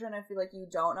Note version if you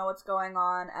don't know what's going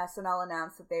on. SNL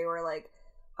announced that they were like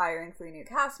hiring 3 new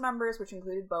cast members, which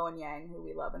included Bo and Yang, who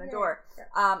we love and adore.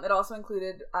 Yeah. It also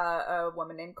included a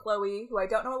woman named Chloe, who I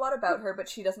don't know a lot about her, but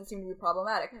she doesn't seem to be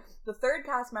problematic. The 3rd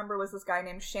cast member was this guy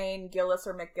named Shane Gillis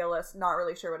or McGillis, not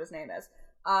really sure what his name is.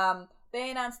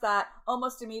 They announced that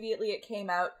almost immediately it came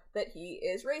out that he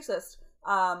is racist.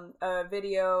 A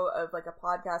video of like a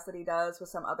podcast that he does with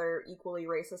some other equally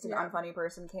racist and unfunny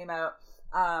person came out,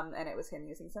 and it was him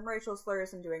using some racial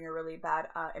slurs and doing a really bad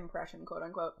impression, quote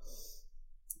unquote.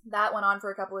 That went on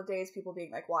for a couple of days, people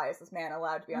being like, why is this man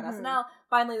allowed to be on SNL?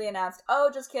 Finally they announced, oh,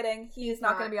 just kidding, he's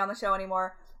not going to be on the show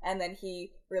anymore. And then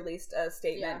he released a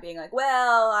statement being like,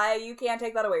 well, you can't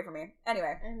take that away from me.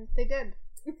 Anyway. And they did.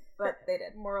 But they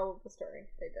did. Moral of the story,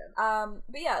 they did.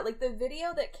 But yeah, like the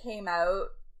video that came out,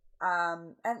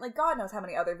 and like God knows how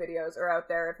many other videos are out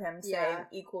there of him saying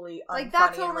equally unfunny like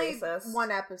that's and only racist. one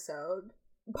episode.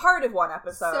 Part of one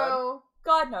episode. So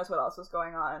God knows what else was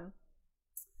going on.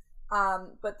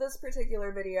 But this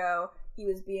particular video, he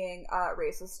was being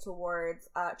racist towards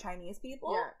Chinese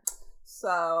people. Yeah.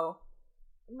 So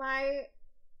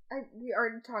we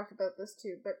already talked about this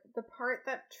too, but the part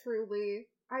that truly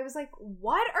I was like,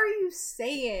 what are you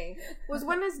saying? Was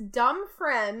when his dumb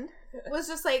friend was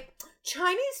just like,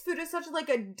 Chinese food is such like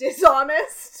a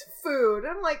dishonest food.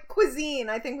 I'm like, cuisine,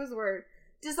 I think was the word.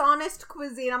 Dishonest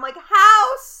cuisine. I'm like, how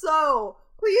so?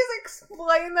 Please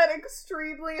explain that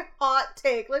extremely hot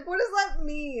take. Like, what does that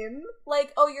mean?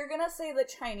 Like, oh, you're gonna say that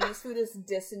Chinese food is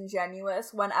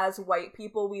disingenuous when as white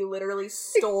people we literally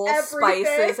stole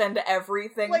spices and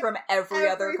everything like, from every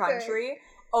other country?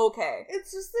 Okay.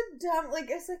 It's just the dumb, like,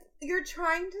 it's like, you're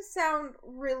trying to sound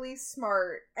really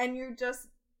smart, and you just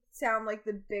sound like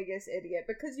the biggest idiot,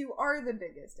 because you are the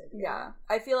biggest idiot. Yeah.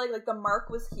 I feel like the mark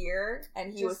was here,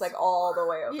 and he was, like, all the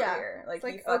way over here. Like,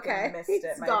 he fucking missed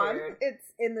it, my dude.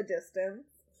 It's in the distance.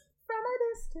 From a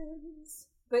distance.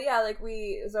 But yeah, like,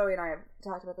 Zoe and I have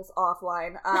talked about this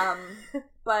offline,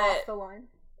 but... Off the line.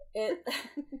 It,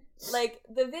 like,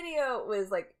 the video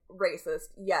was, like, racist,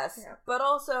 yes, but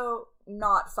also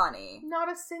not funny.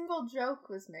 Not a single joke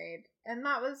was made. And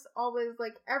that was always,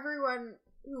 like, everyone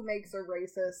who makes a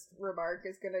racist remark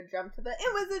is gonna jump to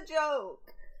it was a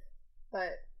joke!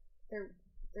 But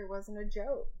there wasn't a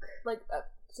joke. Like,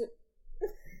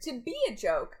 to be a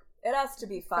joke, it has to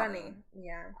be funny.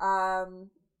 Yeah.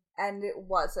 And it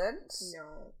wasn't.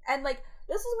 No. And, like,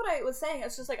 this is what I was saying,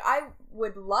 it's just, like, I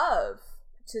would love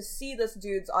to see this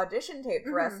dude's audition tape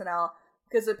for SNL,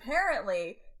 because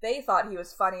apparently they thought he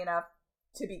was funny enough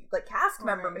to be, like, cast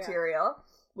member material,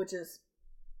 which is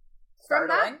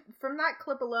startling. From that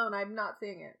clip alone, I'm not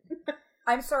seeing it.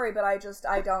 I'm sorry, but I don't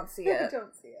see it. I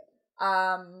don't see it.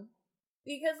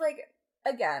 Because, like,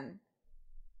 again,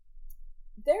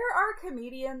 there are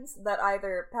comedians that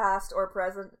either past or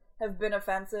present have been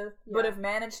offensive, but have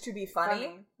managed to be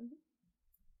funny.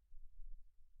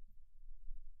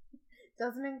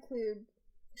 Doesn't include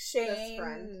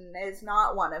Shane is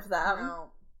not one of them.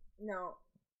 No.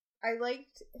 I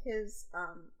liked his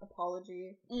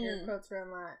apology, air quotes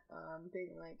around that,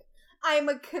 being like, I'm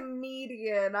a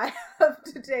comedian, I have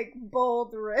to take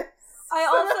bold risks. I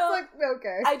also, like,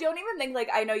 okay. I don't even think, like,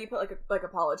 I know you put, like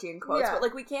apology in quotes, but,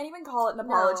 like, we can't even call it an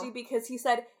apology because he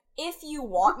said, if you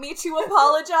want me to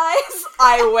apologize,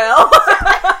 I will.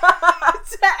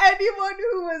 To anyone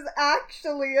who was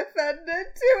actually offended,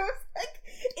 too. Like,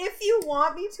 if you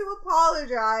want me to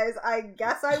apologize, I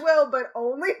guess I will, but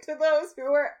only to those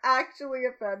who are actually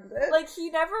offended. Like, he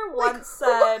never once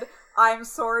said, I'm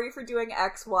sorry for doing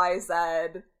X, Y,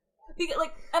 Z. Because,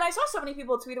 like, and I saw so many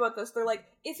people tweet about this, they're like,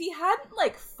 if he hadn't,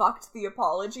 like, fucked the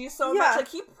apology so much, like,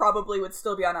 he probably would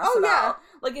still be on SNL. Oh, yeah.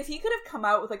 Like, if he could have come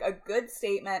out with, like, a good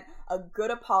statement, a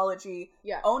good apology,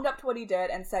 owned up to what he did,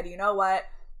 and said, you know what,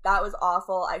 that was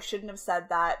awful, I shouldn't have said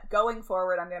that, going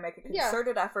forward, I'm gonna make a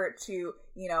concerted effort to,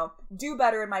 you know, do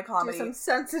better in my comedy. Do some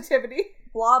sensitivity.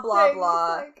 Blah, blah,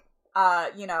 blah.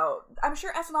 Like... you know, I'm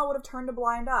sure SNL would have turned a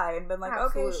blind eye and been like,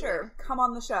 okay, sure, come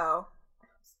on the show.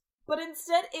 But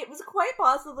instead, it was quite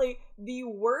possibly the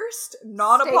worst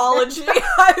non-apology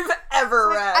I've ever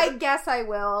read. I guess I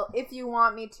will. If you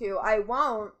want me to, I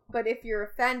won't. But if you're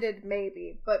offended,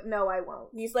 maybe. But no, I won't.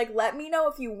 He's like, let me know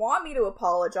if you want me to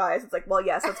apologize. It's like, well,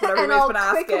 yes, that's what everybody's been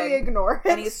asking. And I'll quickly ignore it.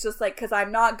 And he's just like, because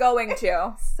I'm not going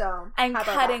to. So, I'm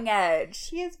cutting edge.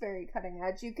 He is very cutting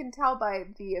edge. You can tell by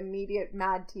the immediate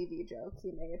Mad TV joke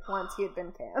he made once he had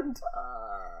been canned.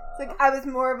 It's like, I was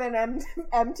more of an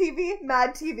MTV,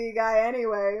 Mad TV guy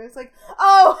anyway. It was like,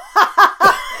 oh,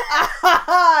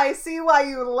 I see why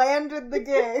you landed the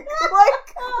gig.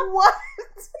 Like, what?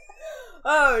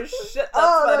 Oh, shit, that's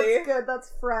funny. That's good.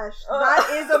 That's fresh. That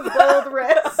is a bold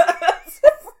risk. That's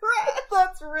fresh.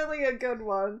 That's really a good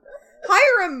one.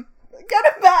 Hire him. Get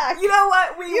him back. You know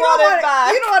what? We want him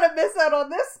back. You don't want to miss out on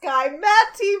this guy. Mad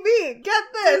TV. Get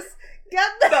this. Get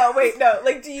this. No, wait, no.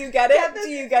 Like, do you get it? Do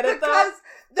you get it, though? Because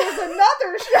there's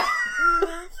another show.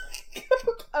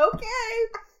 Okay.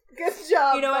 Good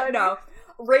job, You know what? buddy. No.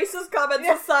 Racist comments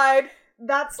aside,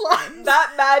 That slapped.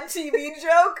 that Mad TV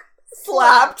joke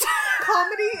slapped.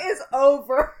 Comedy is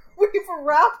over. We've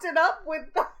wrapped it up with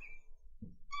that.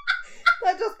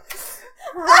 That just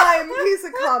prime piece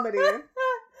of comedy.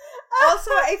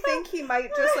 Also, I think he might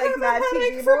just like Mad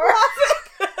TV more.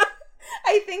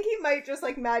 I think he might just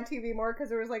like Mad TV more because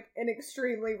there was like an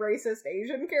extremely racist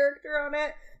Asian character on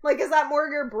it. Like, is that more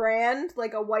your brand?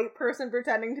 Like a white person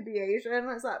pretending to be Asian?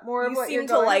 Is that more of You what seem you're to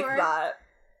going like for? that.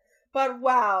 But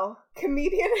wow,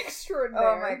 comedian extraordinaire.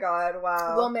 Oh my god,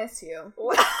 wow. We'll miss you.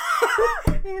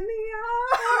 In the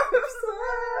arms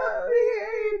of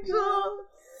the angel.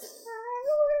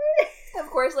 Of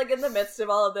course, like, in the midst of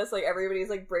all of this, like, everybody's,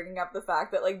 like, bringing up the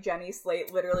fact that, like, Jenny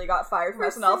Slate literally got fired from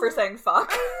SNL for saying fuck.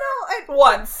 I know.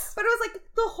 Once. But it was like,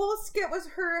 the whole skit was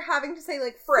her having to say,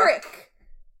 like, frick.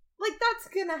 Like, that's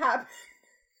gonna happen.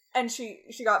 And she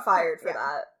got fired for Yeah.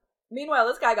 that. Meanwhile,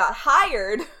 this guy got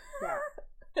hired. Yeah.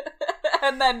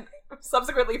 And then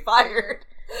subsequently fired.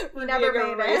 He never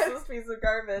being a made it. racist piece of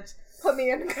garbage. Put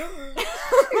me in. He's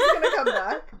gonna come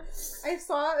back. I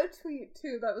saw a tweet,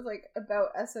 too, that was, like,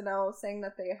 about SNL saying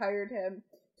that they hired him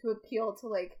to appeal to,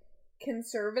 like,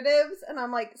 conservatives. And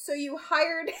I'm like, so you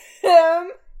hired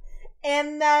him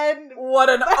and then... What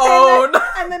an own!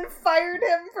 And then fired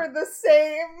him for the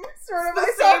same sort of...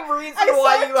 The same reason I saw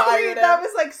why a you hired tweet him. that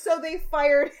was like, so they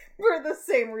fired him for the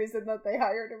same reason that they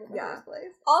hired him in the first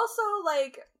place. Also,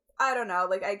 like, I don't know,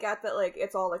 like, I get that, like,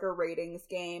 it's all, like, a ratings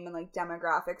game and, like,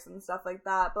 demographics and stuff like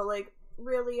that, but, like,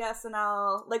 really,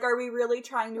 SNL? Like, are we really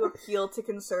trying to appeal to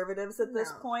conservatives at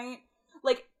this No. point?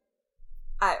 Like,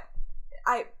 I,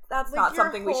 that's Like, not your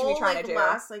something we should be whole, trying like, to do.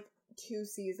 last, like, 2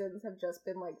 seasons have just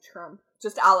been, like, Trump.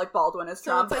 Just Alec Baldwin as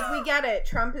So Trump. it's like, we get it.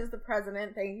 Trump is the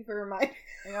president. Thank you for reminding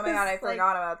Oh my god, I It's like,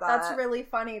 forgot about that. That's really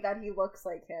funny that he looks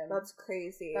like him. That's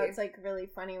crazy. That's, like, really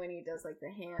funny when he does, like,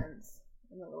 the hands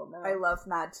and the little mouth. I love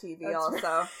Mad TV That's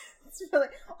also. It's really...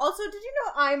 Also, did you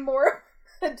know I'm more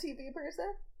a TV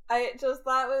person?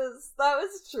 That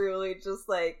was truly just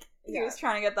like, he Yeah. was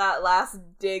trying to get that last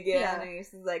dig in, Yeah. and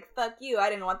he's just like, fuck you, I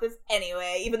didn't want this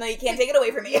anyway, even though you can't take it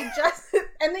away from me.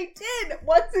 And they did!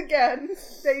 Once again,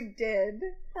 they did.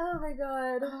 Oh my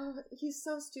god. Oh, he's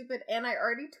so stupid. And I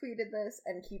already tweeted this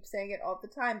and keep saying it all the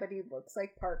time, but he looks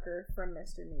like Parker from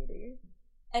Mr. Meaty.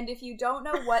 And if you don't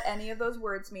know what any of those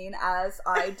words mean, as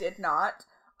I did not,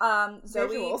 Zoe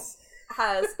Visuals.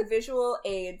 has visual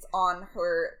aids on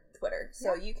her Twitter.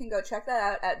 So Yeah. you can go check that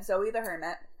out at Zoe the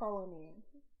Hermit. Follow me.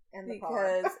 And the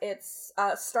pod. Because it's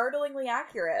startlingly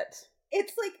accurate.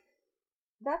 It's like,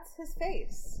 that's his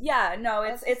face. Yeah, no,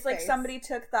 That's it's his like face. somebody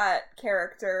took that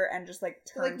character and just like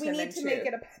So, turned like, we him need into to make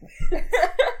it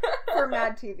a for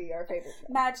Mad TV, our favorite show.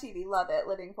 Mad TV, love it,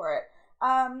 living for it.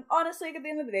 Honestly, at the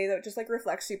end of the day, though, it just like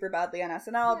reflects super badly on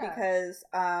SNL Yeah. because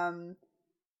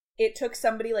it took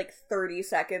somebody like 30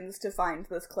 seconds to find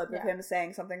this clip of Yeah. him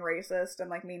saying something racist, and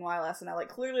like meanwhile SNL like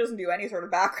clearly doesn't do any sort of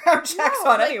background checks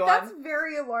No, on like, anyone. That's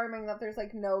very alarming that there's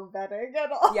like no vetting at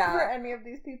all Yeah. for any of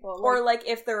these people. Or like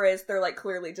if there is, they're like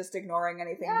clearly just ignoring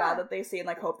anything Yeah. bad that they see and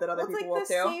like hope that other Well, it's people like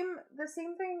will too. the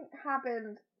same thing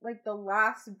happened like the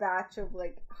last batch of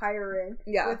like hiring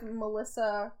Yeah. with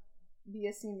Melissa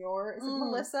Villaseñor. Is it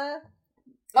Melissa? It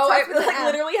Oh, I starts with an like M.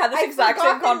 literally had this I exact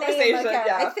forgot same the name conversation. again.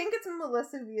 Yeah. I think it's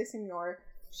Melissa Villaseñor.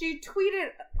 She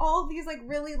tweeted all these like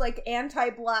really like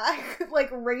anti-black, like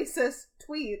racist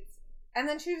tweets, and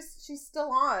then she's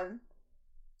still on.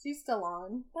 She's still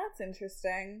on. That's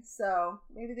interesting. So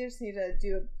maybe they just need to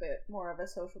do a bit more of a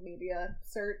social media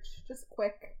search. Just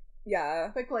quick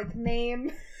Yeah. like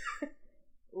name,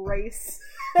 race,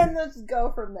 and let's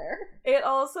go from there. It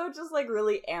also just like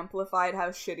really amplified how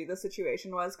shitty the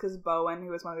situation was because Bowen, who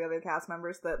was one of the other cast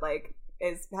members that like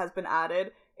has been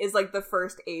added, is like the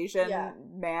first Asian Yeah.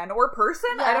 man or person.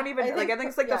 Yeah, I don't even I I think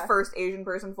it's like yeah. the first Asian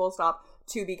person full stop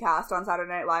to be cast on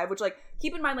Saturday Night Live, which like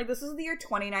keep in mind like this is the year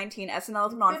 2019. SNL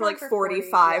has been on for like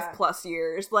 45 40, plus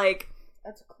years. Like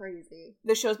That's crazy.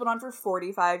 the show's been on for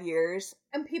 45 years.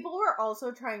 And people were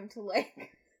also trying to like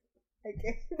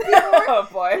people Oh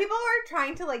boy. are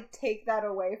trying to like take that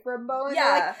away from Bowen.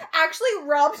 Yeah. They're like, actually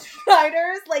Rob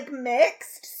Schneider's like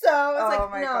mixed, so it's Oh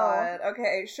like my no. god.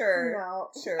 Okay, sure. No.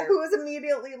 Sure. Who was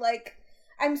immediately like,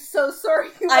 I'm so sorry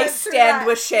you I went through stand that,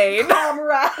 with Shane.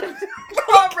 comrade.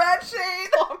 Comrade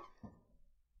Shane.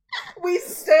 We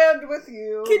stand with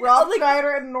you, Rob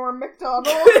Schneider and Norm Macdonald.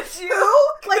 Who?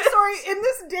 Like, sorry, in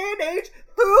this day and age,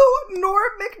 who?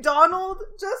 Norm Macdonald?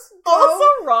 Just also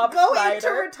Rob go Schneider. into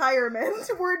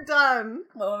retirement. We're done.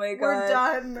 Oh my god. We're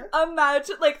done.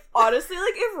 Imagine, like, honestly,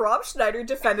 like, if Rob Schneider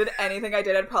defended anything I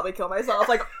did, I'd probably kill myself,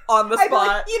 like, on the I'd be spot.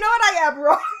 like, you know what, I am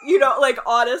wrong. You know, like,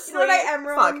 honestly, You know what, I am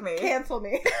wrong. fuck me. Cancel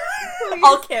me.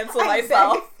 I'll cancel I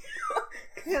myself.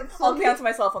 Cancel I'll me. cancel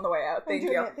myself on the way out. Thank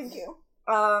you. Thank you.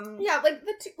 Yeah, like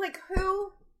the like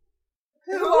who?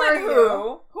 Who are and you?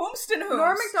 who? Whomst and whomst.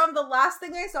 Norm Macdonald. The last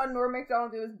thing I saw Norm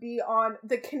Macdonald do was be on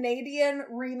the Canadian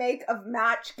remake of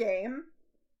Match Game.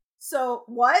 So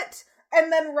what? And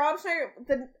then Rob Schneider,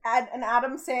 an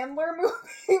Adam Sandler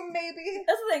movie, maybe.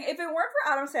 That's the thing. If it weren't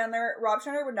for Adam Sandler, Rob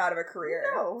Schneider would not have a career.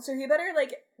 No. So he better,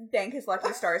 like, thank his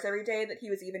lucky stars every day that he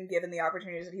was even given the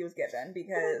opportunities that he was given,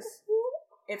 because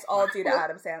it's all due to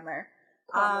Adam Sandler.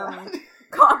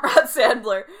 Conrad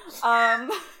Sandler.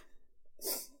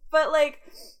 But, like,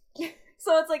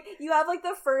 so it's like, you have, like,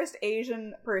 the first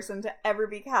Asian person to ever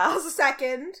be cast.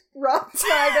 Second, Rob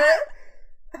Schneider.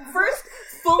 First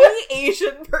fully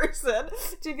Asian person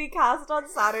to be cast on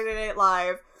Saturday Night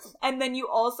Live. And then you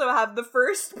also have the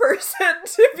first person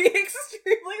to be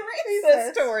extremely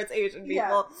racist towards Asian people.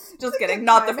 Yeah. Just kidding,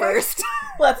 not the first.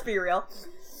 Let's be real.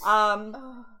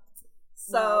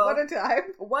 So, wow, what a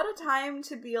time. What a time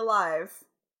to be alive.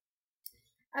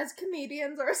 As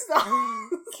comedians ourselves.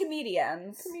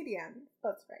 Comedians,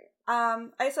 that's right.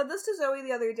 I said this to Zoe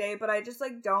the other day, but I just,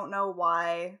 like, don't know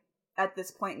why, at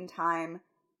this point in time,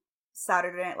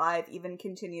 Saturday Night Live even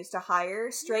continues to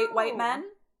hire straight white men.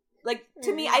 Like,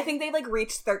 to me, I think they, like,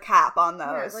 reached their cap on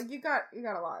those. Yeah, like, you got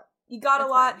a lot. You got a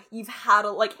lot. Fine. You've had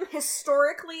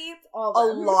historically, a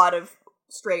lot of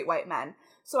straight white men.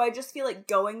 So I just feel like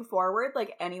going forward,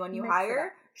 like, anyone you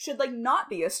hire should, like, not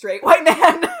be a straight white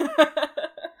man.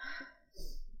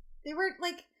 They were,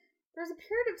 like, there's a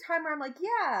period of time where I'm like,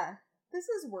 yeah, this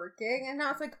is working. And now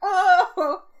it's like,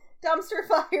 oh, dumpster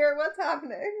fire, what's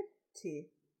happening? Tivana.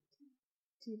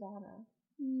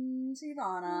 Is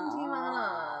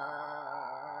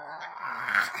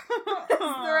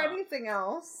there anything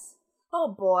else? Oh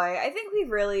boy, I think we've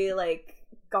really, like,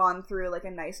 gone through, like,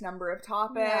 a nice number of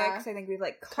topics. Yeah. I think we've,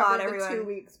 like, caught everyone. The 2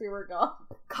 weeks we were gone.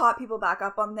 Caught people back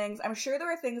up on things. I'm sure there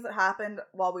were things that happened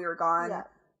while we were gone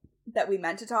that we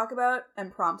meant to talk about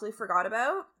and promptly forgot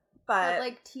about. But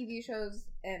like, TV shows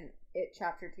and It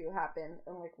Chapter 2 happened,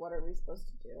 and, like, what are we supposed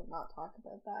to do? Not talk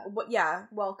about that? Yeah.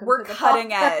 Welcome We're to the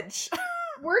cutting edge.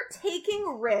 We're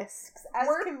taking risks. As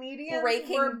we're comedians,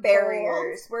 breaking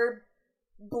barriers. We're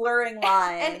blurring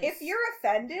lines. And if you're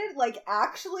offended, like,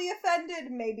 actually offended,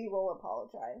 maybe we'll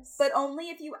apologize. But only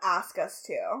if you ask us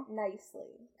to.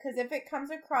 Nicely. Because if it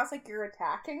comes across like you're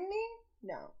attacking me,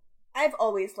 no. I've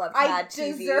always loved Mad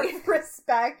TV. I deserve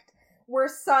respect. We're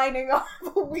signing off.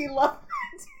 We love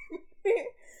Mad TV.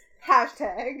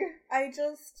 Hashtag.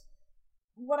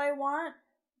 What I want,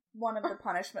 one of the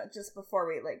punishments, just before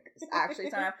we, like, actually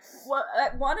sign off,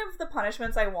 one of the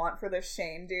punishments I want for this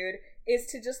Shane dude is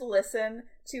to just listen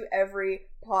to every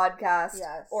podcast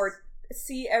or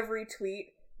see every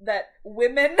tweet that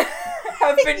women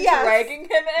have been dragging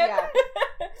him in. Yeah.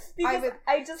 Because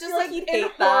I just feel like he'd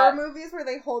hate that. Horror movies where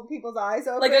they hold people's eyes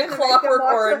open. Like a Clockwork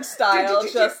Orange style,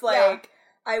 just like,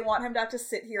 I want him to have to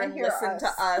sit here and listen to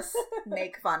us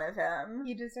make fun of him.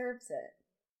 He deserves it.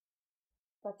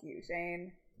 Fuck you,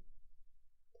 Shane.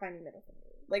 Tiny middle finger.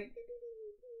 Like,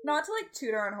 not to, like,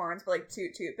 toot our own horns, but, like,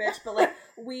 toot, bitch, but, like,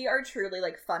 we are truly,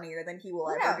 like, funnier than he will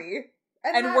ever be.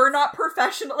 And we're not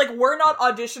professional, like, we're not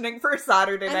auditioning for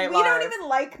Saturday Night Live. We don't even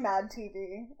like Mad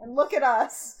TV. And look at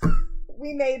us.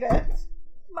 We made it.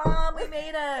 Mom, we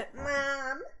made it.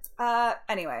 Mom.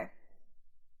 Anyway.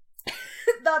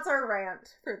 That's our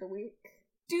rant for the week.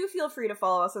 Do feel free to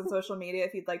follow us on social media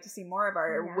if you'd like to see more of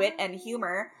our wit and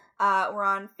humor. We're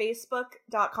on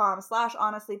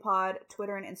Facebook.com/honestlypod,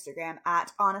 Twitter and Instagram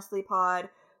 @honestlypod.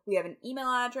 We have an email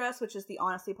address, which is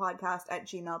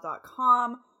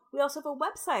thehonestlypodcast@gmail.com. We also have a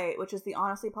website, which is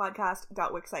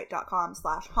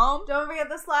thehonestlypodcast.wixsite.com/home. Don't forget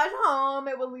the /home.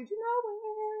 It will lead you nowhere.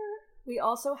 We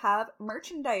also have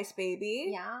merchandise,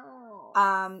 baby. Yeah.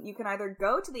 You can either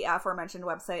go to the aforementioned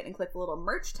website and click the little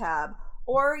merch tab,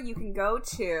 or you can go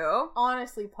to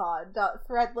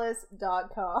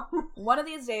honestlypod.threadless.com. One of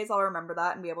these days I'll remember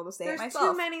that and be able to say it myself.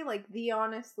 There's too many, like, the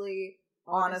honestly,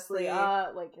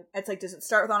 like, it's like, does it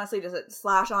start with honestly? Does it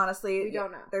 /honestly? We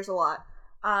don't know. There's a lot.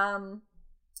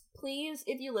 Please,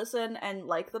 if you listen and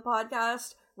like the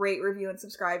podcast, rate, review, and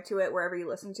subscribe to it wherever you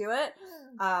listen to it.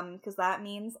 Because that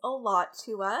means a lot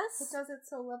to us. It does. It's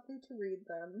so lovely to read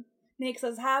them. makes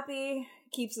us happy,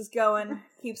 keeps us going,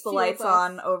 keeps the Fuels lights us.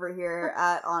 on over here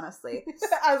at Honestly.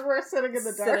 As we're sitting in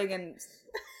the dark. Sitting in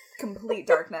complete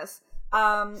darkness.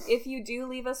 If you do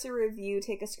leave us a review,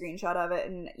 take a screenshot of it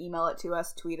and email it to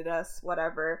us, tweet at us,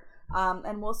 whatever.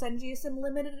 And we'll send you some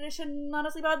limited edition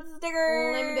Honestly Pod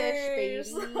stickers. Limited-ish,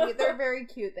 baby. They're very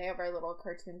cute. They have our little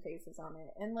cartoon faces on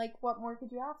it. And, like, what more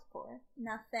could you ask for?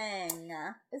 Nothing.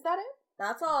 Is that it?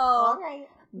 That's all. All right.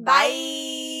 Bye.